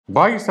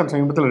பாகிஸ்தான்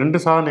சமீபத்தில் 2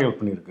 சாதனைகள்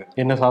பண்ணியிருக்கு.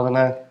 என்ன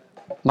சாதனை?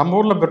 நம்ம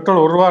ஊர்ல பெட்ரோல்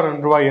 ₹1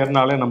 ₹2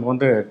 ஏறினாலே நம்ம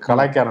வந்து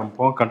கலாய்க்க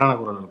ஆரம்பிப்போம், கண்டன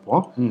குரல்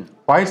எழுப்போம்.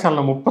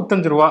 பாகிஸ்தான்ல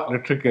 ₹35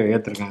 லிட்டருக்கு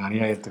ஏற்றிருக்காங்க,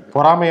 அநியாயத்துக்கு.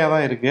 பொறாமையா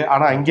தான் இருக்கு.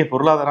 ஆனா அங்கே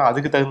பொருளாதாரம்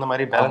அதுக்கு தகுந்த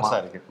மாதிரி பேலன்ஸா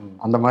இருக்கு.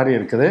 அந்த மாதிரி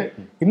இருக்குது.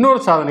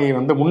 இன்னொரு சாதனையை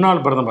வந்து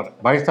முன்னாள் பிரதமர்,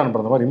 பாகிஸ்தான்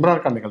பிரதமர்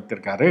இம்ரான் கான்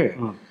நிகழ்த்திருக்காரு.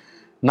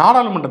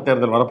 நாடாளுமன்ற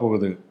தேர்தல்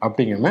வரப்போகுது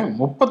அப்படிங்கிற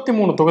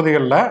 33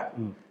 தொகுதிகளில்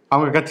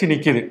அவங்க கட்சி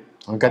நிற்கிது.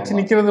 அவங்க கட்சி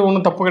நிற்கிறது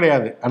ஒன்றும் தப்பு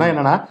கிடையாது. ஆனால்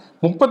என்னன்னா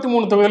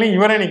 33 தொகுதியிலையும்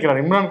இவரே நிற்கிறார்,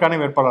 இம்ரான் கானே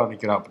வேட்பாளர்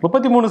நிற்கிறார்.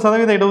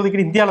 33%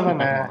 இடஒதுக்கீடு இந்தியாவில்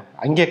தானே,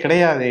 அங்கே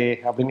கிடையாது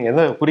அப்படின்னு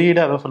ஏதோ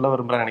குறியீடு அதை சொல்ல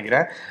விரும்புகிறேன்னு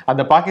நினைக்கிறேன்.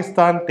 அந்த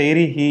பாகிஸ்தான்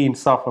தெஹ்ரீக்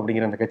இன்சாஃப்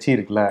அப்படிங்கிற அந்த கட்சி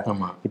இருக்குல்ல,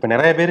 இப்போ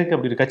நிறைய பேருக்கு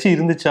அப்படி ஒரு கட்சி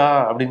இருந்துச்சா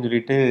அப்படின்னு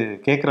சொல்லிட்டு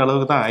கேட்குற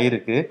அளவுக்கு தான்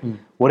ஆயிருக்கு.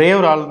 ஒரே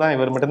ஒரு ஆள் தான்,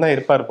 இவர் மட்டும்தான்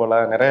இருப்பார் போல.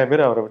 நிறைய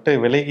பேர் அவரை விட்டு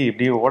விலகி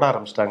இப்படியே ஓட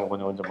ஆரம்பிச்சிட்டாங்க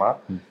கொஞ்சம் கொஞ்சமா.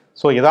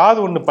 ஸோ ஏதாவது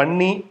ஒன்று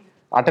பண்ணி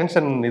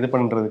அட்டென்ஷன் இது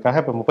பண்ணுறதுக்காக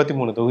இப்போ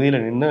 33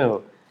 தொகுதியில் நின்று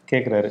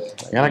கேட்குறாரு.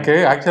 எனக்கு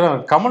ஆக்சுவலாக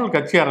கமல்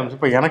கட்சி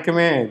ஆரம்பிச்சப்போ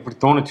எனக்குமே இப்படி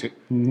தோணுச்சு.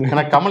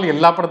 ஏன்னா கமல்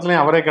எல்லா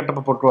படத்துலையும் அவரே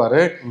கெட்டப்ப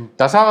போட்டுருவாரு.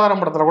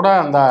 தசாவதாரம் படத்தில் கூட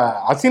அந்த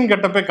அசின்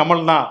கெட்டப்பே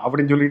கமல் தான்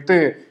அப்படின்னு சொல்லிட்டு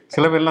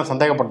சில பேர்லாம்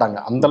சந்தேகப்பட்டாங்க.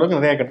 அந்த அளவுக்கு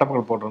நிறைய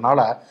கெட்டப்புகள்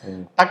போடுறதுனால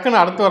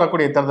டக்குன்னு அடுத்து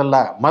வரக்கூடிய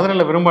தேர்தலில்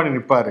மதுரையில் விரும்பாடி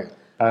நிற்பாரு,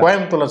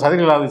 கோயம்புத்தூர்ல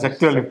சதிகளாவது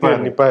சக்தியில்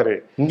நிற்பாரு,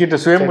 இங்கிட்ட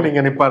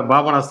சுயம்புலிங்க நிற்பார்,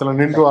 பாபநாசத்துல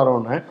நின்று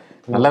வரோன்னு.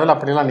 நல்லதில்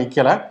அப்படிலாம்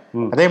நிக்கல.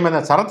 அதே மாதிரி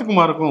தான்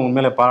சரத்குமாருக்கும்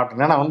உண்மையிலே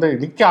பாராட்டு. ஏன்னா வந்து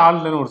நிக்க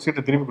ஆளுன்னு ஒரு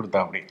சீட்டை திருப்பி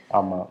கொடுத்தா அப்படி.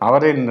 ஆமா,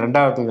 அவரே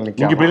 2வது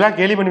நிக்க. இப்படிலாம்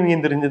கேலி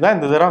பண்ணுவீங்கன்னு தெரிஞ்சுதான்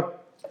இந்த தடவை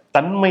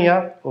தன்மையா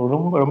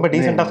ரொம்ப ரொம்ப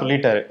டீசெண்டா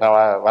சொல்லிட்டாரு,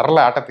 நான் வரல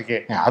ஆட்டத்துக்கே.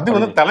 அது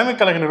வந்து தலைமை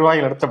கழக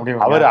நிர்வாகிகள் எடுத்த முடியும்.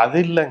 அவர் அது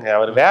இல்லைங்க,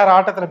 அவர் வேற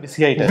ஆட்டத்துல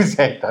பிஸி ஆயிட்டாரு.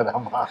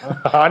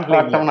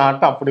 ஆட்டம்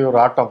அப்படி ஒரு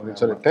ஆட்டம்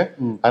அப்படின்னு சொல்லிட்டு.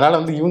 அதனால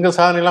வந்து இவங்க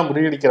சாதனை எல்லாம்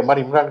முறியடிக்கிற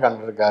மாதிரி இம்ரான்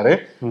கான் இருக்காரு.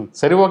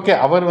 சரி, ஓகே.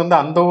 அவர் வந்து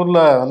அந்த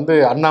ஊர்ல வந்து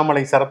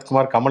அண்ணாமலை,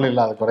 சரத்குமார், கமல்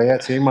இல்லாத குறைய,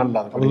 சீமான்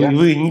இல்லாத குறைய,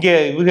 இங்க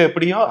இவங்க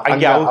எப்படியோ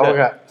அங்கே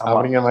அவங்க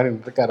அப்படிங்கிற மாதிரி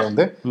இருக்காரு.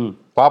 வந்து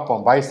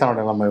பார்ப்போம்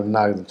பாகிஸ்தானோட நம்ம என்ன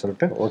ஆகுதுன்னு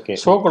சொல்லிட்டு. ஓகே,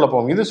 ஷோக்குள்ள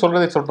போவோம். இது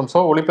சொல்றதை சொல்லட்டும் ஷோ.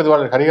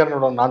 ஒளிப்பதிவாளர்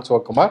ஹரிஹரனுடன் நான்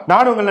சிவகுமார்.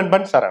 நான் உங்கள்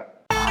நண்பன் சரண்.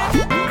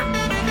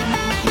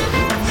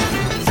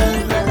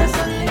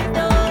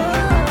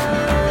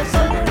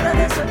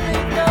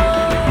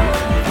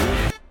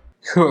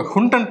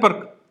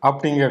 ஹுண்டன்பர்க்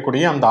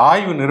அப்படிங்கக்கூடிய அந்த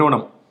ஆய்வு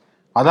நிறுவனம்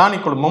அதானி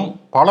குழுமம்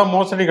பல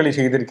மோசடிகளை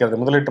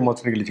செய்திருக்கிறது, முதலீட்டு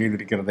மோசடிகளை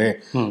செய்திருக்கிறது.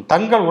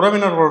 தங்கள்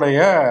உறவினர்களுடைய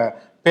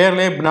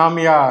பேர்லேயே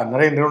பினாமியா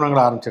நிறைய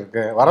நிறுவனங்கள்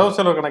ஆரம்பிச்சிருக்கு, வரவு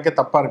செலவு கணக்கே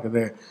தப்பா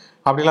இருக்குது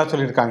அப்படிலாம்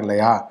சொல்லியிருக்காங்க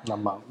இல்லையா.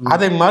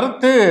 அதை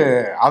மறுத்து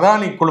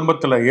அதானி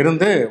குடும்பத்துல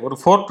இருந்து ஒரு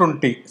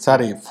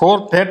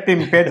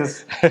 413 பேஜஸ்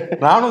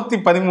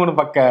 413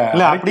 பக்க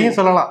அப்படியும்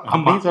சொல்லலாம்.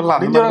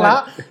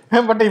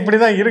 பட்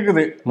இப்படிதான்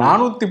இருக்குது.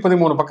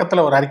 413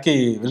 பக்கத்துல ஒரு அறிக்கை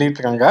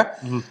வெளியிட்டிருக்காங்க.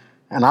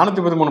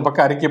 413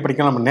 பக்கம் அறிக்கை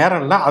படிக்க நம்ம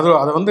நேரம் இல்லை.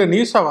 அது வந்து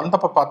நியூஸா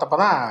வந்தப்ப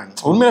பார்த்தப்பதான்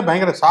உண்மையில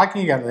பயங்கர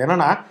ஷாக்கிங்கா இருந்தது.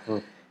 என்னன்னா,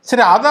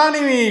 சரி, அதானி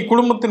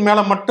குழுமத்தின்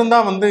மேல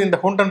மட்டும்தான் வந்து இந்த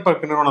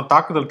ஹுண்டன்பர்க் நிறுவனம்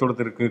தாக்குதல்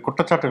தொடுத்திருக்கு,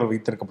 குற்றச்சாட்டுகள்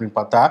வைத்திருக்கு அப்படின்னு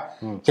பார்த்தா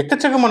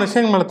எக்கச்சக்கமான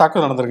விஷயங்கள் மேல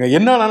தாக்குதல் நடந்திருக்கு.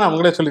 என்னன்னா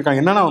அவங்களே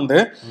சொல்லியிருக்காங்க. என்னன்னா வந்து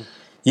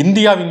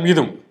இந்தியாவின்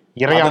மீதும்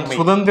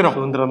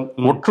சுதந்திரம்,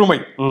 ஒற்றுமை,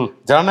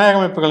 ஜனநாயக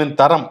அமைப்புகளின்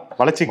தரம்,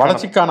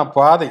 வளர்ச்சிக்கான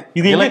பாதை,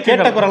 இது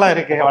கேட்ட குரலா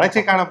இருக்கு.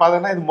 வளர்ச்சிக்கான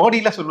பாதைன்னா இது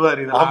மோடியில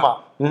சொல்லுவாரு. ஆமா,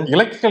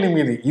 இலக்குகளின்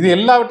மீது இது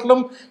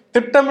எல்லாவற்றிலும்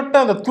திட்டமிட்ட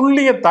அந்த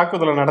துல்லிய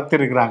தாக்குதலை நடத்தி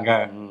இருக்கிறாங்க.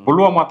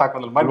 புல்வாமா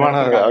தாக்குதல் மாதிரி.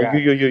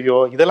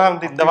 இதெல்லாம்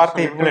வந்து இந்த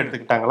வார்த்தை இவங்க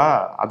எடுத்துக்கிட்டாங்களா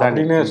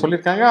அப்படின்னு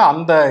சொல்லியிருக்காங்க.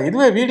 அந்த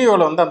இதுவே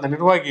வீடியோல வந்து அந்த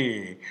நிர்வாகி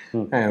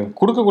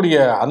கொடுக்கக்கூடிய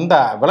அந்த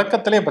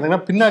விளக்கத்திலே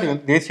பார்த்தீங்கன்னா பின்னாடி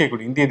வந்து தேசிய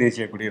கொடி, இந்திய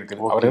தேசிய கொடி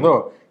இருக்குது. அவர் ஏதோ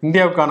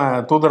இந்தியாவுக்கான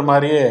தூதர்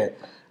மாதிரியே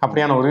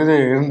அப்படியான ஒரு இது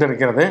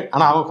இருந்திருக்கிறது.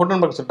 ஆனா அவங்க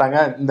ஹுண்டன்பர்க் சொல்லிட்டாங்க,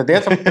 இந்த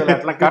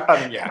தேசப்பற்று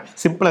காட்டாதீங்க,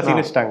 சிம்பிளா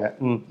சீனிச்சிட்டாங்க.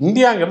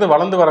 இந்தியாங்கிறது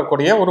வளர்ந்து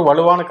வரக்கூடிய ஒரு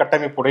வலுவான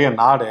கட்டமைப்புடைய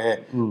நாடு.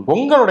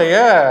 உங்களுடைய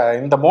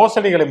இந்த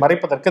மோசடிகளை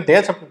மறைப்பதற்கு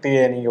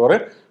தேசப்பக்தியை நீங்க ஒரு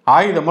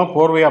ஆயுதமா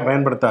போர்வையா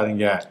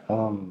பயன்படுத்தாதீங்க.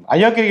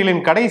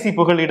 அயோக்கியர்களின் கடைசி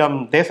புகலிடம்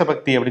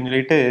தேசபக்தி அப்படின்னு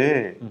சொல்லிட்டு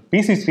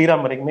PC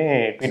ஸ்ரீராம் வரைக்குமே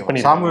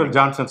சாமுவேல்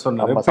ஜான்சன்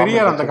சொன்னாரு.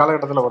 பெரியார் அந்த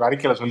காலகட்டத்தில் ஒரு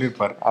அறிக்கையில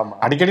சொல்லியிருப்பாரு.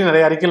 அடிக்கடி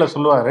நிறைய அறிக்கையில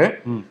சொல்லுவாரு,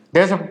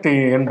 தேசபக்தி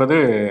என்பது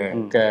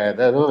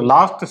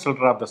லாஸ்ட்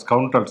ஷெல்டர் ஆஃப் தி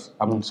ஸ்கவுண்டர்ஸ்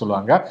அப்படின்னு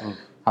சொல்லுவாங்க.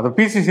 அது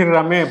PC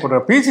ஸ்ரீராமே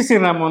PC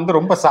ஸ்ரீராம் வந்து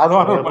ரொம்ப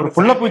சாதாரண ஒரு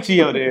புள்ளப்பூச்சி.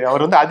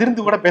 அவர் வந்து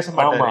அதிர்ந்து கூட பேச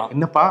மாட்டாரு.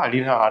 என்னப்பா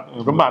அப்படின்னா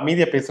ரொம்ப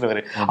அமைதியா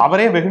பேசுறவரு.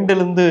 அவரே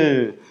வெகுண்டிலிருந்து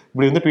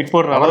இப்படி வந்து ட்வீட்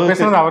போடுற அளவு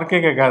பேசுறது அவருக்கே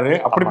கேட்காது.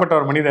 அப்படிப்பட்ட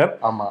ஒரு மனிதர்.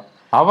 ஆமா,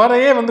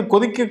 அவரையே வந்து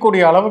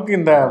கொதிக்கக்கூடிய அளவுக்கு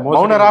இந்த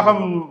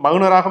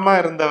மௌனராகமா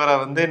இருந்தவரை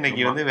வந்து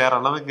இன்னைக்கு வந்து வேற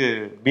அளவுக்கு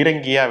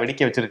பீரங்கியா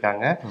வெடிக்க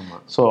வச்சிருக்காங்க.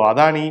 ஸோ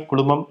அதானி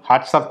குழுமம்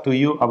ஹாட்ஸ் ஆஃப் டு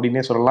யூ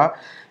அப்படின்னே சொல்லலாம்.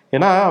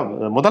 ஏன்னா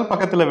முதல்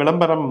பக்கத்துல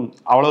விளம்பரம்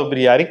அவ்வளவு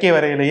பெரிய அறிக்கை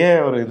வரையிலேயே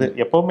ஒரு இது,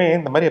 எப்பவுமே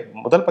இந்த மாதிரி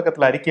முதல்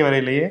பக்கத்துல அறிக்கை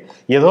வரையிலேயே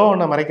ஏதோ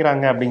ஒண்ணு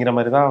மறைக்கிறாங்க அப்படிங்கிற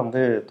மாதிரி தான்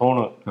வந்து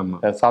தோணும்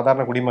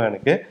சாதாரண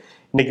குடிமகனுக்கு.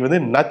 இன்னைக்கு வந்து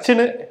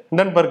நச்சுன்னு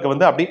ஹிண்டன்பர்க்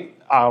வந்து அப்படி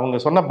அவங்க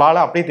சொன்ன பாலை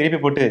அப்படியே திருப்பி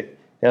போட்டு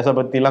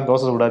தேசபக்தி எல்லாம்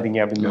தோசை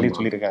விடாதீங்க அப்படின்னு சொல்லி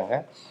சொல்லியிருக்காங்க.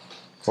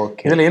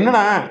 ஓகே, இதுல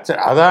என்னன்னா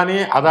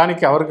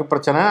அதானிக்கு அவருக்கு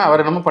பிரச்சனை,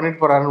 அவர் என்ன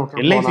பண்ணிட்டு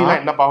போறாருன்னு. எல்ஐசி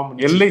என்ன பாவம்?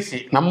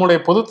 எல்ஐசி நம்முடைய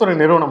பொதுத்துறை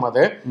நிறுவனம்.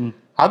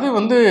 அது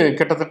வந்து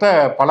கிட்டத்தட்ட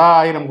பல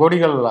ஆயிரம்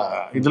கோடிகள்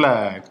இதுல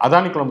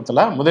அதானி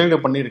குழுமத்துல முதலீடு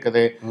பண்ணி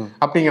இருக்குது.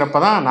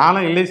 அப்படிங்கிறப்பதான்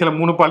நானும் LICல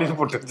 3 பாலிசி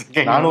போட்டு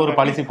வச்சிருக்கேன். நானும் ஒரு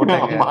பாலிசி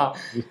போட்டேன்.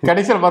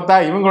 கடைசியில் பார்த்தா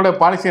இவங்களோட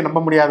பாலிசியை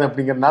நம்ப முடியாது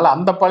அப்படிங்கிறதுனால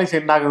அந்த பாலிசி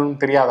என்ன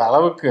ஆகுதுன்னு தெரியாத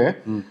அளவுக்கு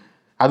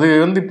அது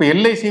வந்து இப்போ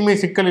LICயுமே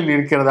சிக்கலில்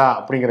இருக்கிறதா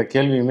அப்படிங்கிற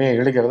கேள்வியுமே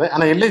எழுகிறது.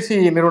 ஆனா LIC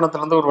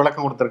நிறுவனத்துல இருந்து ஒரு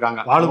விளக்கம்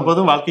கொடுத்துருக்காங்க.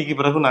 வாழும்போதும் வாழ்க்கைக்கு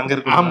பிறகு நாங்க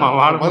இருக்கோம். ஆமா,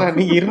 வாழும்போது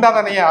நீங்க இருந்தா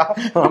தானேயா.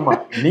 ஆமா,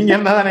 நீங்க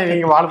இருந்தா தானே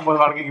நீங்க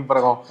வாழும்போது வாழ்க்கைக்கு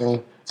பிறகும்.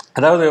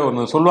 அதாவது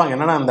ஒன்று சொல்லுவாங்க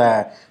என்னன்னா, அந்த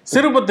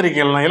சிறு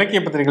பத்திரிகைகள்லாம், இலக்கிய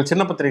பத்திரிகைகள்,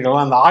 சின்ன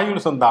பத்திரிகைகள்லாம் அந்த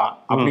ஆயுள் சந்தா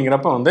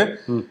அப்படிங்கிறப்ப வந்து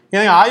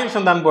ஏன் ஆயுள்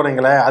சந்தான்னு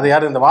போறீங்களே, அது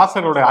யாரு இந்த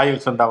வாசகர்களுடைய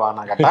ஆயுள் சந்தாவா?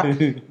 நான் கேட்டா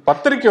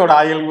பத்திரிகையோட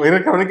ஆயுள்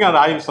இருக்கிற வரைக்கும்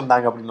அது ஆயுள்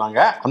சந்தாங்க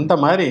அப்படின்னாங்க. அந்த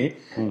மாதிரி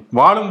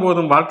வாழும்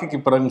போதும் வாழ்க்கைக்கு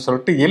பிறகுன்னு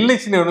சொல்லிட்டு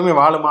LIC நிறுவனமே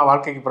வாழுமா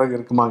வாழ்க்கைக்கு பிறகு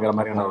இருக்குமாங்கிற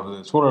மாதிரியான ஒரு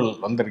சூழல்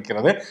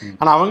வந்திருக்கிறது.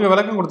 ஆனா அவங்க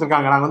விளக்கம்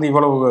கொடுத்துருக்காங்க, நாங்கள் வந்து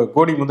இவ்வளவு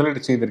கோடி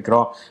முதலீடு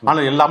செய்திருக்கிறோம்,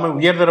 ஆனால் எல்லாமே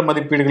உயர்தர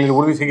மதிப்பீடுகளில்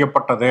உறுதி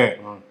செய்யப்பட்டது,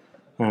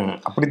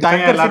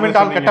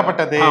 அப்படித்தான்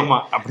கட்டப்பட்டது,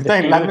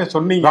 அப்படித்தான் எல்லாருமே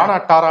சொன்னீங்க,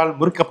 ராணாட்டாரால்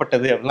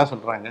முறுக்கப்பட்டது அப்படிலாம்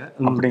சொல்றாங்க.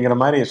 அப்படிங்கிற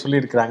மாதிரி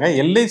சொல்லியிருக்கிறாங்க.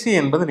 LIC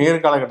என்பது நேரு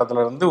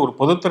காலகட்டத்தில இருந்து ஒரு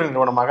பொதுத்துறை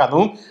நிறுவனமாக,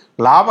 அதுவும்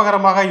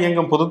லாபகரமாக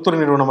இயங்கும் பொதுத்துறை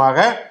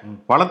நிறுவனமாக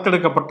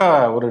வளர்த்தெடுக்கப்பட்ட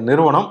ஒரு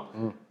நிறுவனம்.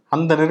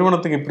 அந்த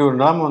நிறுவனத்துக்கு இப்படி ஒரு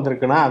நிலைமை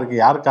வந்திருக்குன்னா அதுக்கு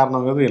யார்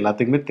காரணங்கிறது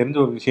எல்லாத்துக்குமே தெரிஞ்ச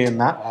ஒரு விஷயம்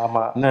தான்.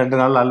 ஆமா, இன்னும் 2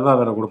 நாள் அல்வா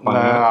வேற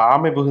கொடுப்பாங்க.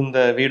 ஆமை புகுந்த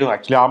வீடும்,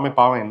 ஆக்சுவலி ஆமை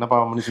பாவம் என்ன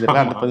பாவம்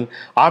முடிச்சதுல அந்த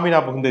ஆமினா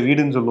புகுந்த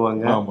வீடுன்னு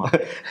சொல்லுவாங்க.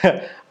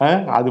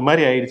 அது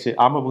மாதிரி ஆயிடுச்சு.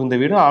 ஆமை புகுந்த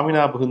வீடும்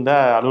ஆமினா புகுந்த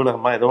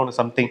அலுவலகமா ஏதோ ஒன்று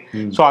சம்திங்.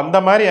 ஸோ அந்த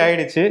மாதிரி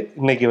ஆயிடுச்சு.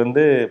 இன்னைக்கு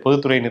வந்து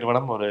பொதுத்துறை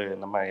நிறுவனம் ஒரு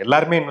நம்ம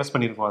எல்லாருமே இன்வெஸ்ட்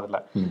பண்ணியிருக்கோம்.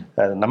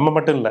 அதில் நம்ம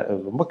மட்டும் இல்லை,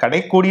 ரொம்ப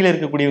கடைக்கோடியில்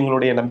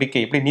இருக்கக்கூடியவங்களுடைய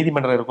நம்பிக்கை எப்படி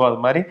நீதிமன்றம் இருக்கோ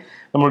அது மாதிரி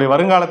நம்மளுடைய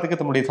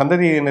வருங்காலத்துக்கு நம்மளுடைய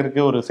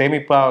சந்ததியினருக்கு ஒரு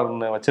சேமிப்பா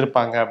ஒன்று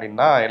வச்சிருப்பாங்க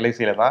அப்படின்னா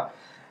LICல தான்.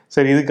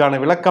 சரி, இதுக்கான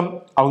விளக்கம்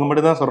அவங்க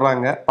மட்டும் தான்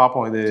சொல்றாங்க.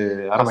 பார்ப்போம் இது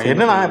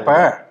என்னன்னா, இப்ப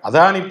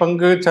அதானி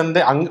பங்கு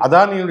சந்தை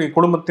அதானியுடைய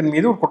குடும்பத்தின்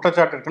மீது ஒரு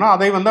குற்றச்சாட்டு இருக்குன்னா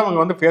அதை வந்து அவங்க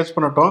வந்து ஃபேஸ்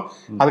பண்ணட்டும்,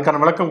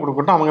 அதுக்கான விளக்கம்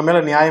கொடுக்கட்டும். அவங்க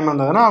மேல நியாயம்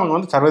இருந்ததுன்னா அவங்க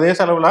வந்து சர்வதேச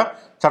அளவுல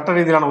சட்ட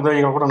ரீதியான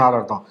உதவிகள் கூட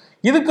நாடட்டும்.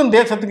 இதுக்கும்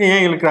தேசத்துக்கும்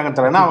ஏன் இழுக்கிறாங்க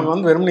தெரியல. அவங்க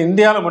வந்து வெறும்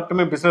இந்தியாவில்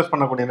மட்டுமே பிசினஸ்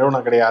பண்ணக்கூடிய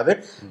நிறுவனம் கிடையாது,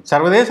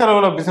 சர்வதேச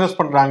அளவில் பிசினஸ்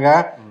பண்றாங்க.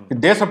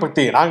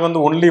 தேசபக்தி, நாங்கள்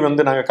வந்து ஒன்லி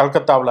வந்து நாங்கள்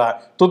கல்கத்தாவில்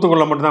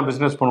தூத்துக்குள்ள மட்டும்தான்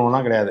பிஸ்னஸ்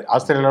பண்ணுவோம்னா கிடையாது.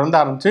 ஆஸ்திரேலியால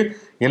இருந்து ஆரம்பிச்சு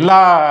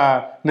எல்லா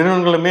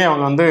நிறுவனங்களுமே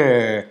அவங்க வந்து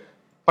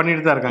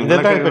பண்ணிட்டு தான் இருக்காங்க.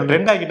 இதான் இப்ப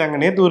ட்ரெண்ட் ஆக்கிட்டாங்க.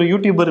 நேற்று ஒரு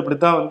யூடியூபர்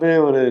இப்படித்தான் வந்து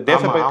ஒரு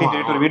தேசபக்தி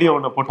ஒரு வீடியோ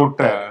ஒன்று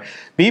போட்டு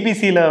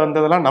பிபிசியில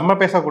வந்ததெல்லாம் நம்ம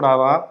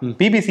பேசக்கூடாதான்,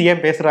 பிபிசி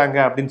ஏன் பேசுறாங்க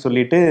அப்படின்னு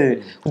சொல்லிட்டு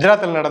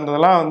குஜராத்தில்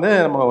நடந்ததெல்லாம் வந்து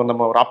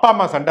நம்ம ஒரு அப்பா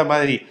அம்மா சண்டை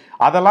மாதிரி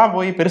அதெல்லாம்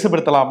போய்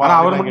பெருசுபடுத்தலாமா?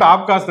 அவர் மட்டும்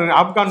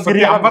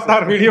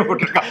ஆப்கான் வீடியோ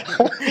போட்டிருக்காங்க.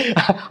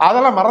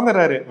 அதெல்லாம்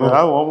மறந்துடுறாரு.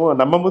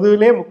 நம்ம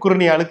முதுகுலயே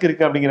முக்குறுணி அழுக்கு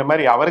இருக்கு அப்படிங்கிற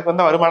மாதிரி அவருக்கு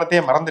வந்து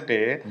வருமானத்தையே மறந்துட்டு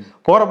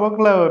போற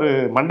போக்குல ஒரு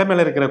மண்டை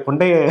மேல இருக்கிற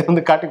கொண்டையை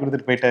வந்து காட்டி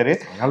கொடுத்துட்டு போயிட்டாரு.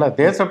 அதனால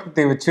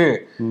தேசபக்தியை வச்சு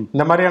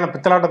இந்த மாதிரியான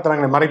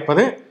பித்தலாட்டத்தனங்களை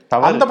மறைப்பது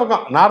அந்த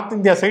பக்கம் நார்த்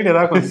இந்தியா சைடு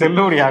ஏதாவது கொஞ்சம்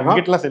செல்லுபடியாகும்,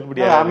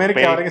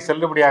 அமெரிக்கா வரைக்கும்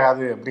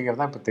செல்லுபடியாகாது அப்படிங்கிறது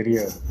தான் இப்ப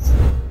தெரியாது.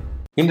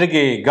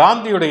 இன்றைக்கு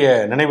காந்தியுடைய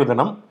நினைவு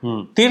தினம்.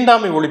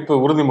 தீண்டாமை ஒழிப்பு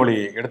உறுதிமொழி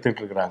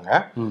எடுத்துட்டு இருக்கிறாங்க.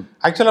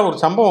 ஆக்சுவலா ஒரு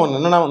சம்பவம்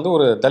என்னன்னா வந்து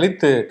ஒரு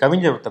தலித்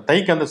கவிஞர் ஒருத்தர்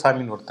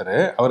தைக்கந்தசாமின்னு ஒருத்தர்,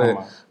 அவரு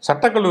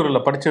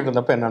சட்டக்கல்லூரியில் படிச்சுட்டு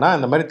இருந்தப்ப என்னன்னா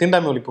இந்த மாதிரி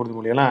தீண்டாமை ஒழிப்பு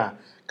உறுதிமொழி எல்லாம்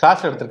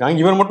கிளாஸ்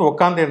எடுத்திருக்காங்க. இவர் மட்டும்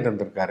உட்காந்தே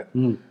இருந்திருக்காரு.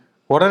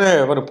 உடனே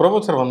ஒரு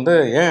ப்ரொஃபஸர் வந்து,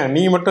 ஏன்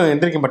நீ மட்டும்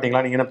எந்திரிக்க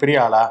மாட்டீங்களா, நீங்க என்ன பெரிய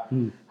ஆளா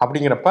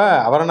அப்படிங்கிறப்ப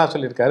அவர் என்ன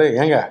சொல்லியிருக்காரு,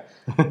 ஏங்க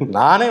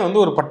நானே வந்து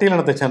ஒரு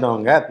பட்டியலினத்தை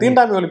சேர்ந்தவங்க,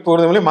 தீண்டாமை ஒழிப்பு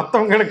உறுதிமொழி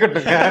மற்றவங்களுக்கு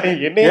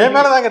என்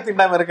மேலதாங்க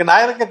தீண்டாமை இருக்கு,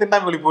 நான் எனக்கு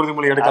தீண்டாமை ஒழிப்பு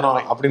உறுதிமொழி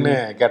எடுக்கணும் அப்படின்னு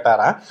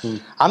கேட்டாரா.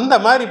 அந்த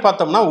மாதிரி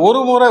பார்த்தோம்னா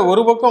ஒரு முறை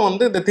ஒரு பக்கம்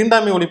வந்து இந்த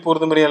தீண்டாமை ஒழிப்பு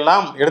உறுதிமொழி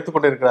எல்லாம்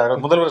எடுத்துக்கொண்டு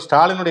இருக்கிறார்கள். முதல்வர்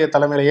ஸ்டாலினுடைய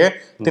தலைமையிலேயே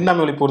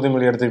தீண்டாமை ஒழிப்பு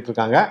உறுதிமொழி எடுத்துக்கிட்டு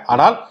இருக்காங்க.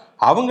 ஆனால்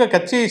அவங்க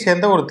கட்சியை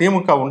சேர்ந்த ஒரு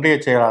திமுக ஒன்றிய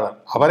செயலாளர்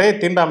அவரே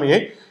தீண்டாமையை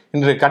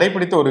இன்று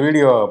கடைபிடித்த ஒரு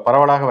வீடியோ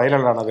பரவலாக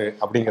வைரலானது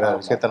அப்படிங்கிற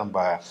விஷயத்தை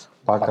நம்ம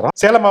பார்க்குறோம்.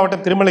 சேலம்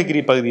மாவட்டம் திருமலைகிரி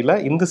பகுதியில்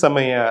இந்து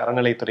சமய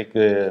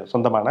அறநிலைத்துறைக்கு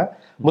சொந்தமான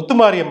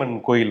முத்துமாரியம்மன்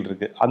கோயில்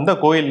இருக்கு. அந்த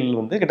கோயில்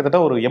வந்து கிட்டத்தட்ட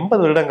ஒரு 80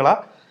 வருடங்களா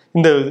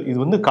இது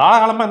வந்து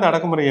காலகாலமா இந்த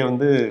அடக்குமுறையை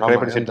வந்து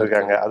கடைபிடிச்சிட்டு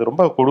இருக்காங்க. அது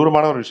ரொம்ப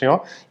கொடூரமான ஒரு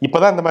விஷயம்.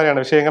 இப்பதான் இந்த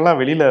மாதிரியான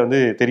விஷயங்கள்லாம் வெளியில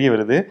வந்து தெரிய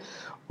வருது.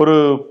 ஒரு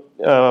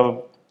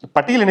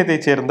பட்டியலினத்தை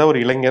சேர்ந்த ஒரு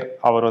இளைஞர்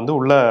அவர் வந்து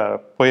உள்ள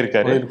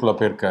போயிருக்காரு.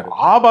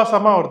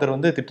 ஆபாசமா ஒருத்தர்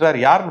வந்து திட்டுறாரு.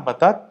 யாருன்னு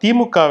பார்த்தா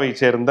திமுகவை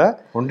சேர்ந்த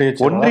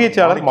ஒன்றிய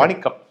செயலாளர்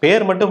மாணிக்கம்.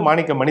 பேர் மட்டும்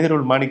மாணிக்கம்,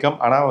 மனிதர்கள் மாணிக்கம்.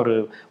 ஆனா ஒரு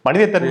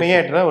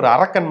மனிதத்தன்மையே ஒரு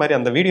அரக்கன் மாதிரி.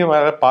 அந்த வீடியோ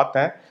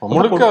பார்த்தேன்.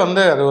 முழுக்க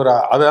வந்து அது ஒரு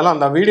அதெல்லாம்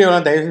அந்த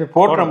வீடியோலாம் தயவு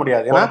போட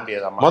முடியாது. ஏன்னா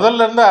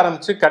முதல்ல இருந்து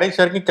ஆரம்பிச்சு கடைசி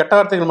வரைக்கும் கெட்ட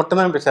வார்த்தைகள்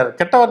மட்டும்தான் பேசுறாரு.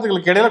 கெட்ட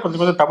வார்த்தைகளுக்கு இடையில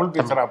கொஞ்சம் கொஞ்சம் தமிழ்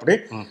பேசுறா. அப்படி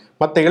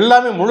மற்ற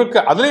எல்லாமே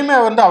முழுக்க அதுலயுமே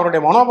வந்து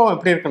அவருடைய மனோபாவம்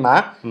எப்படி இருக்குன்னா,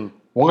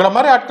 உங்களை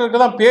மாதிரி ஆட்களுக்கு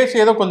தான் பேசி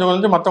ஏதோ கொஞ்சம்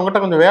கொஞ்சம் மற்றவங்ககிட்ட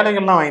கொஞ்சம்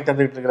வேலைகள்லாம் வாங்கி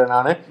தந்துட்டு இருக்கிறேன்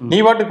நானு, நீ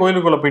பாட்டு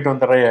கோயிலுக்குள்ள போயிட்டு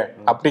வந்துடுறே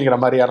அப்படிங்கிற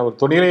மாதிரியான ஒரு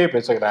தொழிலையே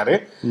பேசுகிறாரு.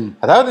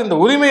 அதாவது இந்த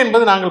உரிமை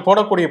என்பது நாங்கள்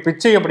போடக்கூடிய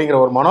பிச்சை அப்படிங்கிற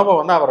ஒரு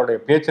மனோபாவம் வந்து அவருடைய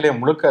பேச்சிலேயே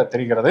முழுக்க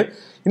தெரிகிறது.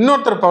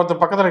 இன்னொருத்தர்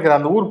பக்கத்தில் இருக்கிற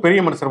அந்த ஊர் பெரிய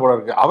மனுஷர் போல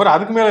இருக்கு, அவர்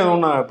அதுக்கு மேல ஏதோ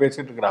ஒன்று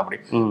பேசிட்டு இருக்கிறா. அப்படி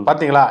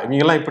பாத்தீங்களா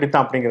இவங்கெல்லாம்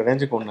இப்படித்தான் அப்படிங்கிற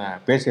ரேஞ்சுக்கு ஒன்று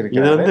பேசியிருக்கு.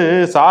 இது வந்து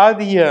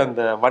சாதிய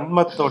அந்த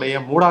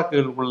வன்மத்தோடைய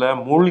மூடாக்குகளுக்குள்ள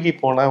மூழ்கி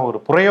போன ஒரு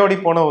புறையோடி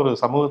போன ஒரு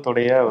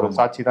சமூகத்துடைய ஒரு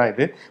சாட்சி தான்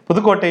இது.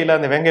 புதுக்கோட்டையில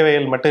அந்த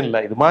வெங்கவேல் மட்டும் இல்லை,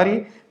 இது மாதிரி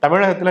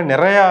தமிழகத்துல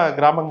நிறைய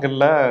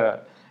கிராமங்கள்ல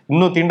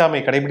இன்னும் தீண்டாமை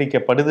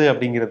கடைபிடிக்கப்படுது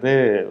அப்படிங்கிறது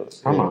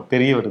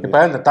தெரிய வருது. இப்ப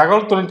இந்த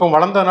தகவல் தொழில்நுட்பம்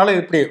வளர்ந்ததுனால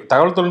இப்படி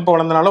தகவல் தொழில்நுட்பம்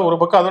வளர்ந்தனால ஒரு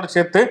பக்கம் அதோட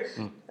சேர்த்து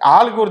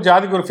ஆளுக்கு ஒரு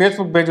ஜாதிக்கு ஒரு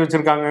ஃபேஸ்புக் பேஜ்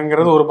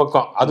வச்சிருக்காங்கிறது ஒரு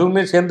பக்கம்,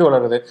 அதுவுமே சேர்ந்து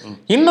வளருது.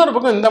 இன்னொரு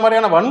பக்கம் இந்த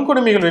மாதிரியான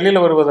வன்கொடுமைகள்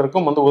வெளியில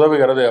வருவதற்கும்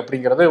உதவுகிறது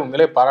அப்படிங்கிறது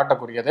உண்மையிலே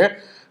பாராட்டக்கூடியது.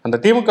 அந்த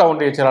திமுக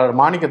ஒன்றிய செயலாளர்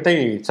மாணிக்கத்தை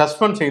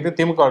சஸ்பெண்ட் செய்து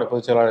திமுக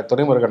பொதுச் செயலாளர்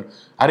துரைமுருகன்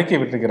அறிக்கை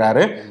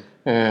விட்டிருக்கிறாரு.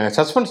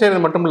 சஸ்பெண்ட்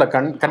செய்யறது மட்டும் இல்ல,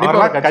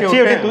 கண்டிப்பா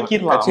கட்சியை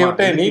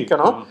விட்டு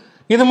நீக்கணும்.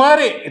 இது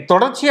மாதிரி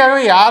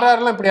தொடர்ச்சியாகவே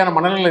யாரெல்லாம் இப்படியான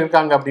மனநிலையில்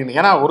இருக்காங்க அப்படின்னு.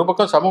 ஏன்னா ஒரு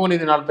பக்கம் சமூக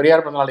நீதி நாள்,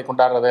 பெரியார் பிறந்த நாளை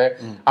கொண்டாடுறது,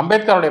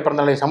 அம்பேத்கருடைய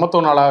பிறந்த நாளை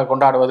சமத்துவ நாளாக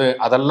கொண்டாடுவது,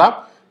 அதெல்லாம்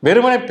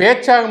வெறுமனே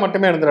பேச்சாக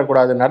மட்டுமே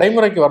இருந்துடக்கூடாது.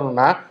 நடைமுறைக்கு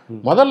வரணும்னா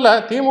முதல்ல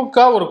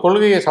திமுக ஒரு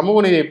கொள்கையை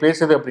சமூக நீதியை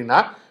பேசுது அப்படின்னா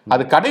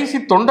அது கடைசி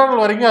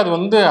தொண்டர்கள் வரைக்கும் அது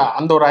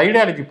அந்த ஒரு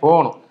ஐடியாலஜி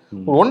போகணும்.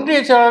 ஒன்றிய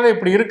செயலாளர்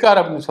இப்படி இருக்காரு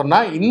அப்படின்னு சொன்னா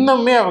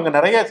இன்னுமே அவங்க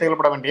நிறைய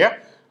செயல்பட வேண்டிய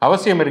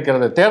அவசியம்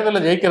இருக்கிறது.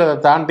 தேர்தலில் ஜெயிக்கிறதை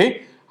தாண்டி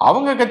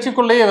அவங்க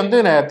கட்சிக்குள்ளேயே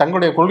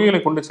தங்களுடைய கொள்கைகளை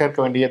கொண்டு சேர்க்க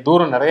வேண்டிய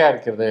தூரம் நிறைய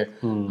இருக்கிறது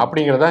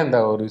அப்படிங்கிறதா இந்த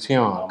ஒரு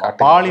விஷயம்.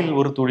 பாலில்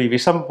ஒரு துளி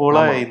விஷம்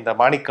போல இந்த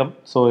மாணிக்கம்.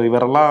 ஸோ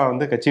இவரெல்லாம்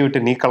கட்சி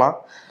விட்டு நீக்கலாம்.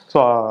 ஸோ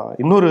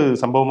இன்னொரு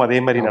சம்பவம் அதே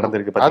மாதிரி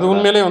நடந்திருக்கு. அது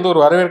உண்மையிலே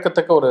ஒரு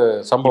வரவேற்கத்தக்க ஒரு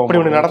சம்பவம்.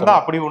 இப்படி ஒன்று நடந்தா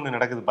அப்படி ஒன்று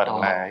நடக்குது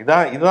பாருங்களேன்.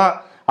 இதுதான்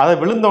அதை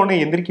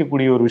விழுந்தவொடனே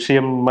எந்திரிக்கக்கூடிய ஒரு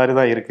விஷயம் மாதிரி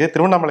தான் இருக்கு.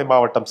 திருவண்ணாமலை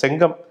மாவட்டம்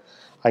செங்கம்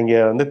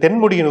அங்கே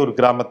தென்முடியின் ஒரு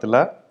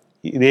கிராமத்துல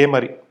இதே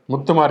மாதிரி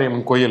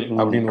முத்துமாரியம்மன் கோயில்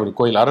அப்படின்னு ஒரு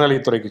கோயில்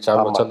அறநிலையத்துறைக்கு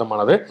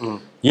சொந்தமானது.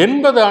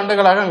 80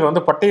 ஆண்டுகளாக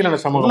அங்க பட்டியலின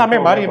சமூகம் எல்லாமே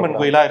மாரியம்மன்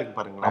கோயிலா இருக்கு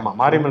பாருங்க. ஆமா,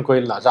 மாரியம்மன்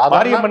கோயில் தான்.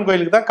 மாரியம்மன்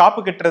கோயிலுக்கு தான்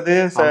காப்பு கட்டுறது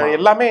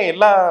எல்லாமே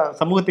எல்லா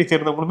சமூகத்தை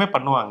சேர்ந்தவங்களுமே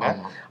பண்ணுவாங்க.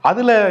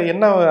 அதுல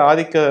என்ன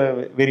ஆதிக்க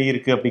வெறி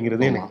இருக்கு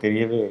அப்படிங்கிறது எனக்கு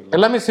தெரியவே இல்லை.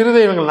 எல்லாமே சிறு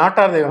தெய்வங்கள்,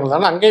 நாட்டார் தெய்வங்கள்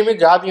தானே. அங்கேயுமே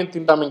ஜாதியம்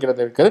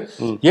தீண்டாமைங்கிறது இருக்கு.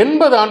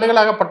 80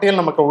 ஆண்டுகளாக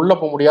பட்டியல் நமக்கு உள்ள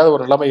போக முடியாத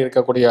ஒரு நிலைமை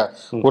இருக்கக்கூடிய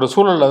ஒரு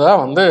சூழல்ல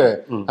தான்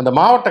அந்த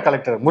மாவட்ட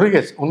கலெக்டர்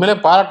முருகேஷ் உண்மையிலே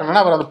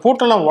பாராட்டணும்னா அவர் அந்த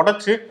பூட்டெல்லாம்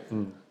உடைச்சு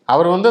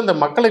அவர் அந்த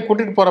மக்களை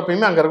கூட்டிட்டு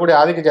போறப்பயுமே அங்க இருக்கக்கூடிய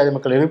ஆதிக்க ஜாதி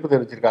மக்கள் எதிர்ப்பு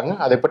தெரிவிச்சிருக்காங்க.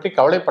 அதை பற்றி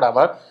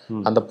கவலைப்படாமல்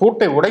அந்த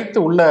பூட்டை உடைத்து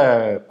உள்ள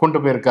கொண்டு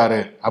போயிருக்காரு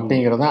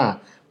அப்படிங்கிறதான்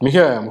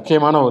மிக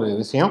முக்கியமான ஒரு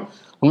விஷயம்.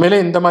 உண்மையிலே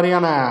இந்த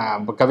மாதிரியான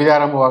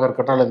கவிதாரம்புவாக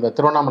இருக்கட்டும், இல்லை இந்த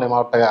திருவண்ணாமலை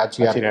மாவட்ட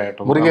ஆட்சியர்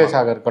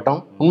முருகேஷாக இருக்கட்டும்,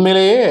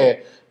 உண்மையிலேயே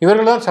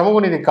இவர்கள் தான்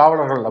சமூக நீதி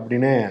காவலர்கள்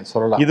அப்படின்னு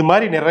சொல்லலாம். இது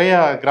மாதிரி நிறைய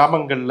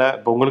கிராமங்கள்ல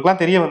இப்போ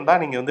உங்களுக்குலாம் தெரிய வந்தா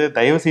நீங்க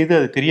தயவு செய்து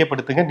அதை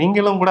தெரியப்படுத்துங்க.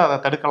 நீங்களும் கூட அதை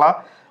தடுக்கலாம்.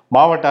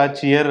 மாவட்ட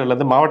ஆட்சியர்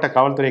அல்லது மாவட்ட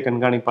காவல்துறை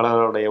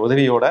கண்காணிப்பாளருடைய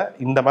உதவியோட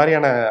இந்த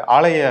மாதிரியான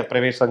ஆலய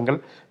பிரவேசங்கள்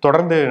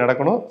தொடர்ந்து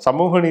நடக்கணும்.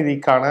 சமூக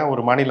நீதிக்கான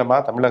ஒரு மாநிலமா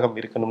தமிழகம்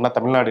இருக்கணும்னா,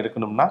 தமிழ்நாடு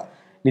இருக்கணும்னா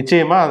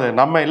நிச்சயமா அது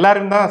நம்ம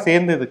எல்லாரும் தான்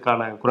சேர்ந்து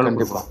இதுக்கான குரல்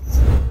கொடுக்கலாம்.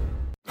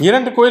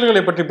 2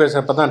 கோயில்களை பற்றி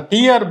பேசுறப்பதான்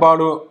டிஆர்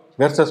பாலு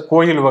வெர்சஸ்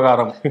கோயில்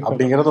விவகாரம்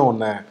அப்படிங்கிறது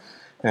ஒன்று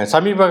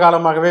சமீப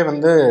காலமாகவே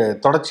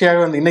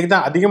தொடர்ச்சியாக இன்னைக்கு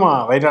தான் அதிகமாக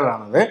வைரல்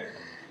ஆனது.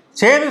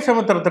 சேது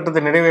சமுத்திர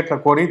திட்டத்தை நிறைவேற்ற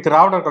கோரி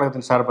திராவிடர்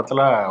கழகத்தின்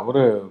சார்பத்தில்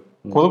ஒரு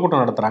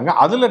பொதுக்கூட்டம் நடத்துறாங்க.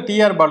 அதுல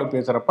டிஆர் பாலு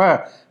பேசுறப்ப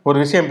ஒரு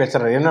விஷயம்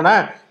பேசுறாரு. என்னன்னா,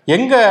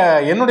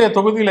 என்னுடைய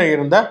தொகுதியில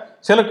இருந்த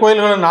சில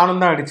கோயில்களை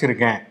நானும் தான்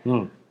அடிச்சிருக்கேன்.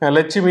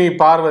 லட்சுமி,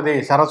 பார்வதி,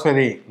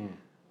 சரஸ்வதி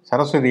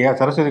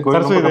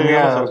கோயில்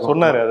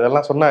சொன்னாரு,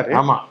 அதெல்லாம் சொன்னாரு.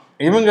 ஆமா,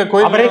 இவங்க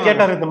கோயிலே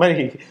கேட்டாரு இந்த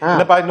மாதிரி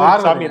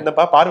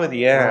பார்வதி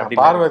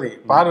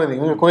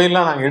இவங்க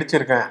கோயில்லாம் நாங்க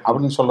இடிச்சிருக்கேன்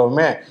அப்படின்னு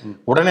சொல்லவுமே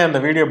உடனே அந்த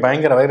வீடியோ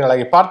பயங்கர வைரல்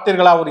ஆகி,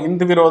 பார்த்தீர்களா ஒரு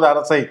இந்து விரோத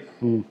அரசை,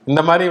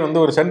 இந்த மாதிரி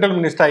ஒரு சென்ட்ரல்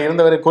மினிஸ்டரா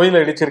இருந்தவரை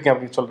கோயில இடிச்சிருக்கேன்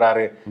அப்படின்னு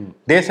சொல்றாரு,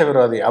 தேச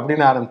விரோதி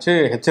அப்படின்னு ஆரம்பிச்சு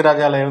ஹெச்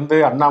ராஜால இருந்து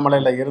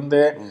அண்ணாமலையில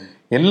இருந்து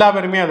எல்லா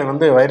பேருமே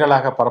அதை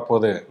வைரலாக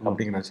பரப்போகுது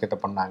அப்படிங்கிற விஷயத்த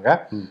பண்ணாங்க.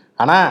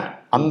 ஆனா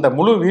அந்த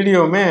முழு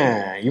வீடியோவுமே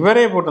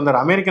இவரே போட்டிருந்தார்.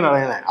 அமெரிக்கன்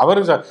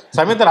அவரு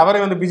சமயத்தில்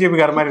அவரே பிஜேபி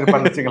கார மாதிரி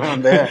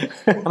இருப்பான்னு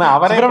ஆனா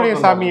அவரே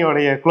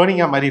சாமியோடைய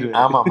குளோனிங்கா மாறிடுவார்.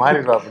 ஆமா,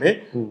 மாறிடுவா. அப்படி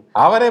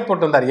அவரே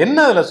போட்டிருந்தார்.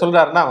 என்ன அதுல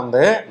சொல்றாருன்னா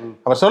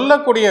அவர்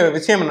சொல்லக்கூடிய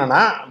விஷயம்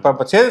என்னன்னா,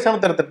 இப்ப சேது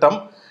சமுத்திர திட்டம்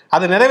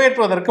அது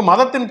நிறைவேற்றுவதற்கு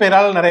மதத்தின்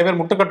பெயரால் நிறைய பேர்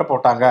முட்டுக்கட்டை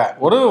போட்டாங்க.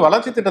 ஒரு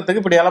வளர்ச்சி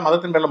திட்டத்துக்கு இப்படியால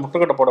மதத்தின் பேர்ல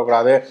முட்டுக்கட்டை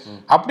போடக்கூடாது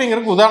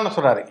அப்படிங்கிறதுக்கு உதாரணம்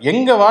சொல்றாரு.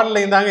 எங்க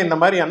வார்டுல இருந்தாங்க இந்த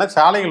மாதிரியான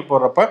சாலைகள்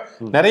போடுறப்ப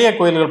நிறைய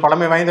கோயில்கள்,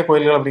 பழமை வாய்ந்த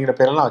கோயில்கள் அப்படிங்கிற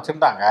பேரெல்லாம்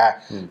வச்சிருந்தாங்க.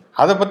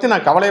 அதை பத்தி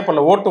நான்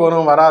கவலையப்படல. ஓட்டு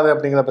வரும் வராது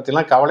அப்படிங்கிறத பத்தி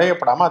எல்லாம்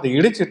கவலையப்படாம அதை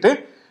இடிச்சுட்டு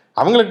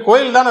அவங்களுக்கு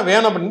கோயில் தானே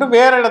வேணும் அப்படின்ட்டு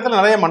வேற இடத்துல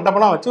நிறைய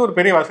மண்டபம்லாம் வச்சு ஒரு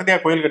பெரிய வசதியா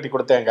கோயில் கட்டி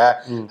கொடுத்தாங்க.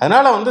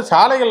 அதனால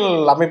சாலைகள்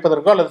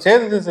அமைப்பதற்கோ அல்லது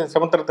சேது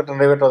சமுத்திர திட்டம்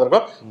நிறைவேற்றுவதற்கோ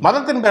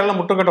மதத்தின் பேர்ல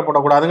முட்டுக்கட்டை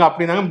போடக்கூடாதுங்க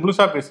அப்படின்னு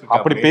முழுசா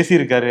அப்படி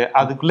பேசியிருக்காரு.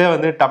 அதுக்குள்ளே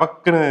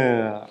டபக்குன்னு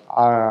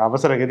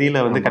அவசர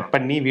கதியில கட்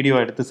பண்ணி வீடியோ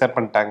எடுத்து ஷேர்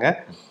பண்ணிட்டாங்க.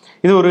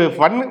 இது ஒரு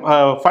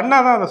ஃபன்னா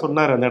தான் அதை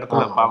சொன்னாரு அந்த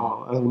இடத்துல.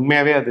 பாவம், அது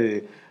உண்மையாவே அது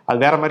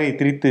வேற மாதிரி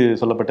திரித்து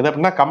சொல்லப்பட்டது.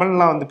 அப்படின்னா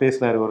கமல்லாம்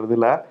பேசினாரு ஒரு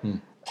இதுல.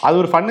 அது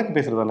ஒரு ஃபன்னுக்கு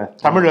பேசுறது தானே,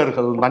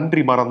 தமிழர்கள்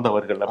நன்றி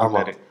மறந்தவர்கள்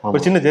அப்படின்னாரு.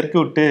 ஒரு சின்ன ஜெர்க்கு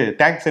விட்டு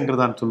தேங்க்ஸ் என்று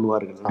தான்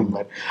சொல்லுவார்கள்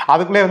அப்படின்னாரு.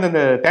 அதுக்குள்ளே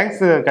இந்த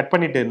தேங்க்ஸ் கட்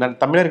பண்ணிட்டு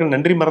தமிழர்கள்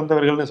நன்றி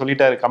மறந்தவர்கள்னு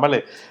சொல்லிட்டாரு கமல்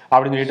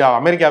அப்படின்னு சொல்லிட்டு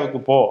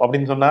அமெரிக்காவுக்கு போ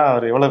அப்படின்னு சொன்னா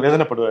அவர் எவ்வளவு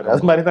வேதனைப்படுவாரு.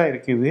 அது மாதிரிதான்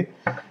இருக்குது.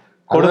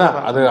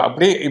 அது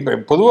அப்படி இப்ப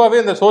பொதுவாகவே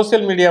இந்த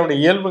சோசியல் மீடியாவுடைய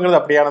இயல்புங்கிறது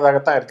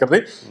அப்படியானதாகத்தான் இருக்கிறது.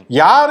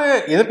 யாரு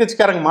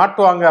எதிர்கட்சிக்காரங்க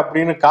மாட்டுவாங்க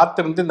அப்படின்னு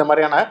காத்திருந்து இந்த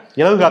மாதிரியான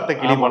இலவு காத்த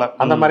கிளிமலை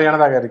அந்த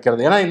மாதிரியானதாக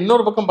இருக்கிறது. ஏன்னா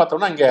இன்னொரு பக்கம்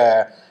பார்த்தோம்னா இங்க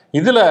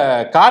இதுல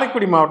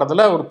காரைக்குடி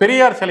மாவட்டத்துல ஒரு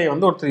பெரியார் சிலையை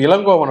வந்து ஒருத்தர்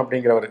இளங்கோவன்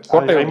அப்படிங்கிறவர்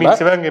கோட்டை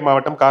சிவகங்கை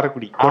மாவட்டம்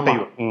காரைக்குடி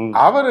கோட்டையூர்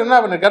அவர் என்ன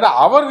பண்ணிருக்காரு,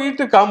 அவர்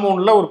வீட்டு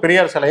காம்பவுண்ட்ல ஒரு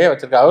பெரியார் சிலையை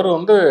வச்சிருக்காரு. அவர்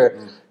வந்து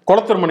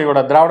குளத்தூர்மணியோட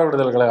திராவிட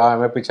விடுதலை கழக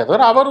அமைப்பை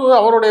சேர்ந்தவர்.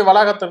 அவருடைய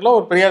வளாகத்துக்குள்ள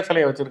ஒரு பெரியார்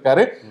சிலையை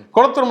வச்சிருக்காரு.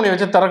 குளத்தூர்மணி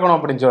வச்சு திறக்கணும்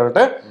அப்படின்னு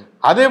சொல்லிட்டு,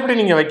 அதை எப்படி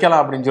நீங்க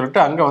வைக்கலாம் அப்படின்னு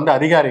சொல்லிட்டு அங்க வந்து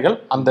அதிகாரிகள்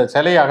அந்த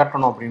சிலையை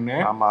அகற்றணும் அப்படின்னு.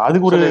 ஆமா,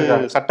 அதுக்கு ஒரு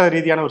சட்ட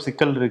ரீதியான ஒரு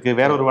சிக்கல் இருக்கு.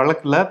 வேற ஒரு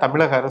வழக்குல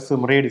தமிழக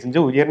அரசு முறையீடு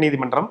செஞ்சு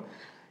உயர்நீதிமன்றம்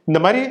இந்த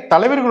மாதிரி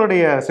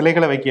தலைவர்களுடைய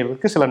சிலைகளை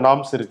வைக்கிறதுக்கு சில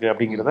நார்ம்ஸ் இருக்கு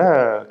அப்படிங்கிறத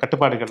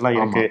கட்டுப்பாடுகள்லாம்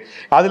இருக்கு.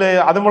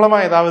 அது மூலமா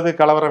ஏதாவது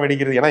கலவரம்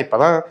வெடிக்கிறது, ஏன்னா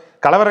இப்பதான்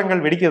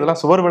கலவரங்கள்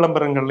வெடிக்கிறதுலாம் சுவர்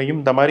விளம்பரங்கள்லையும்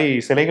இந்த மாதிரி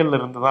சிலைகள்ல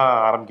இருந்து தான்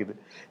ஆரம்பிக்குது.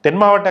 தென்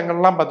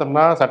மாவட்டங்கள்லாம்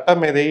பார்த்தோம்னா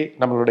சட்டமேதை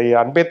நம்மளுடைய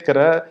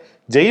அம்பேத்கரை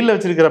ஜெயிலில்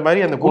வச்சிருக்கிற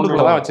மாதிரி அந்த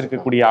கூண்டுகளை தான்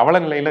வச்சிருக்கக்கூடிய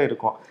அவல நிலையில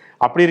இருக்கும்.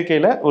 அப்படி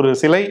இருக்கையில ஒரு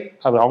சிலை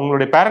அது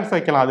அவங்களுடைய பேரண்ட்ஸ்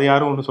வைக்கலாம், அது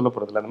யாரும் ஒன்றும் சொல்ல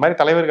போறது இல்லை. அந்த மாதிரி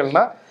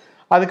தலைவர்கள்னா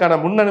அதுக்கான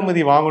முன்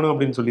அனுமதி வாங்கணும்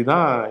அப்படின்னு சொல்லி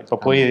தான் இப்ப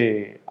போய்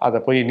அதை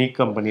போய்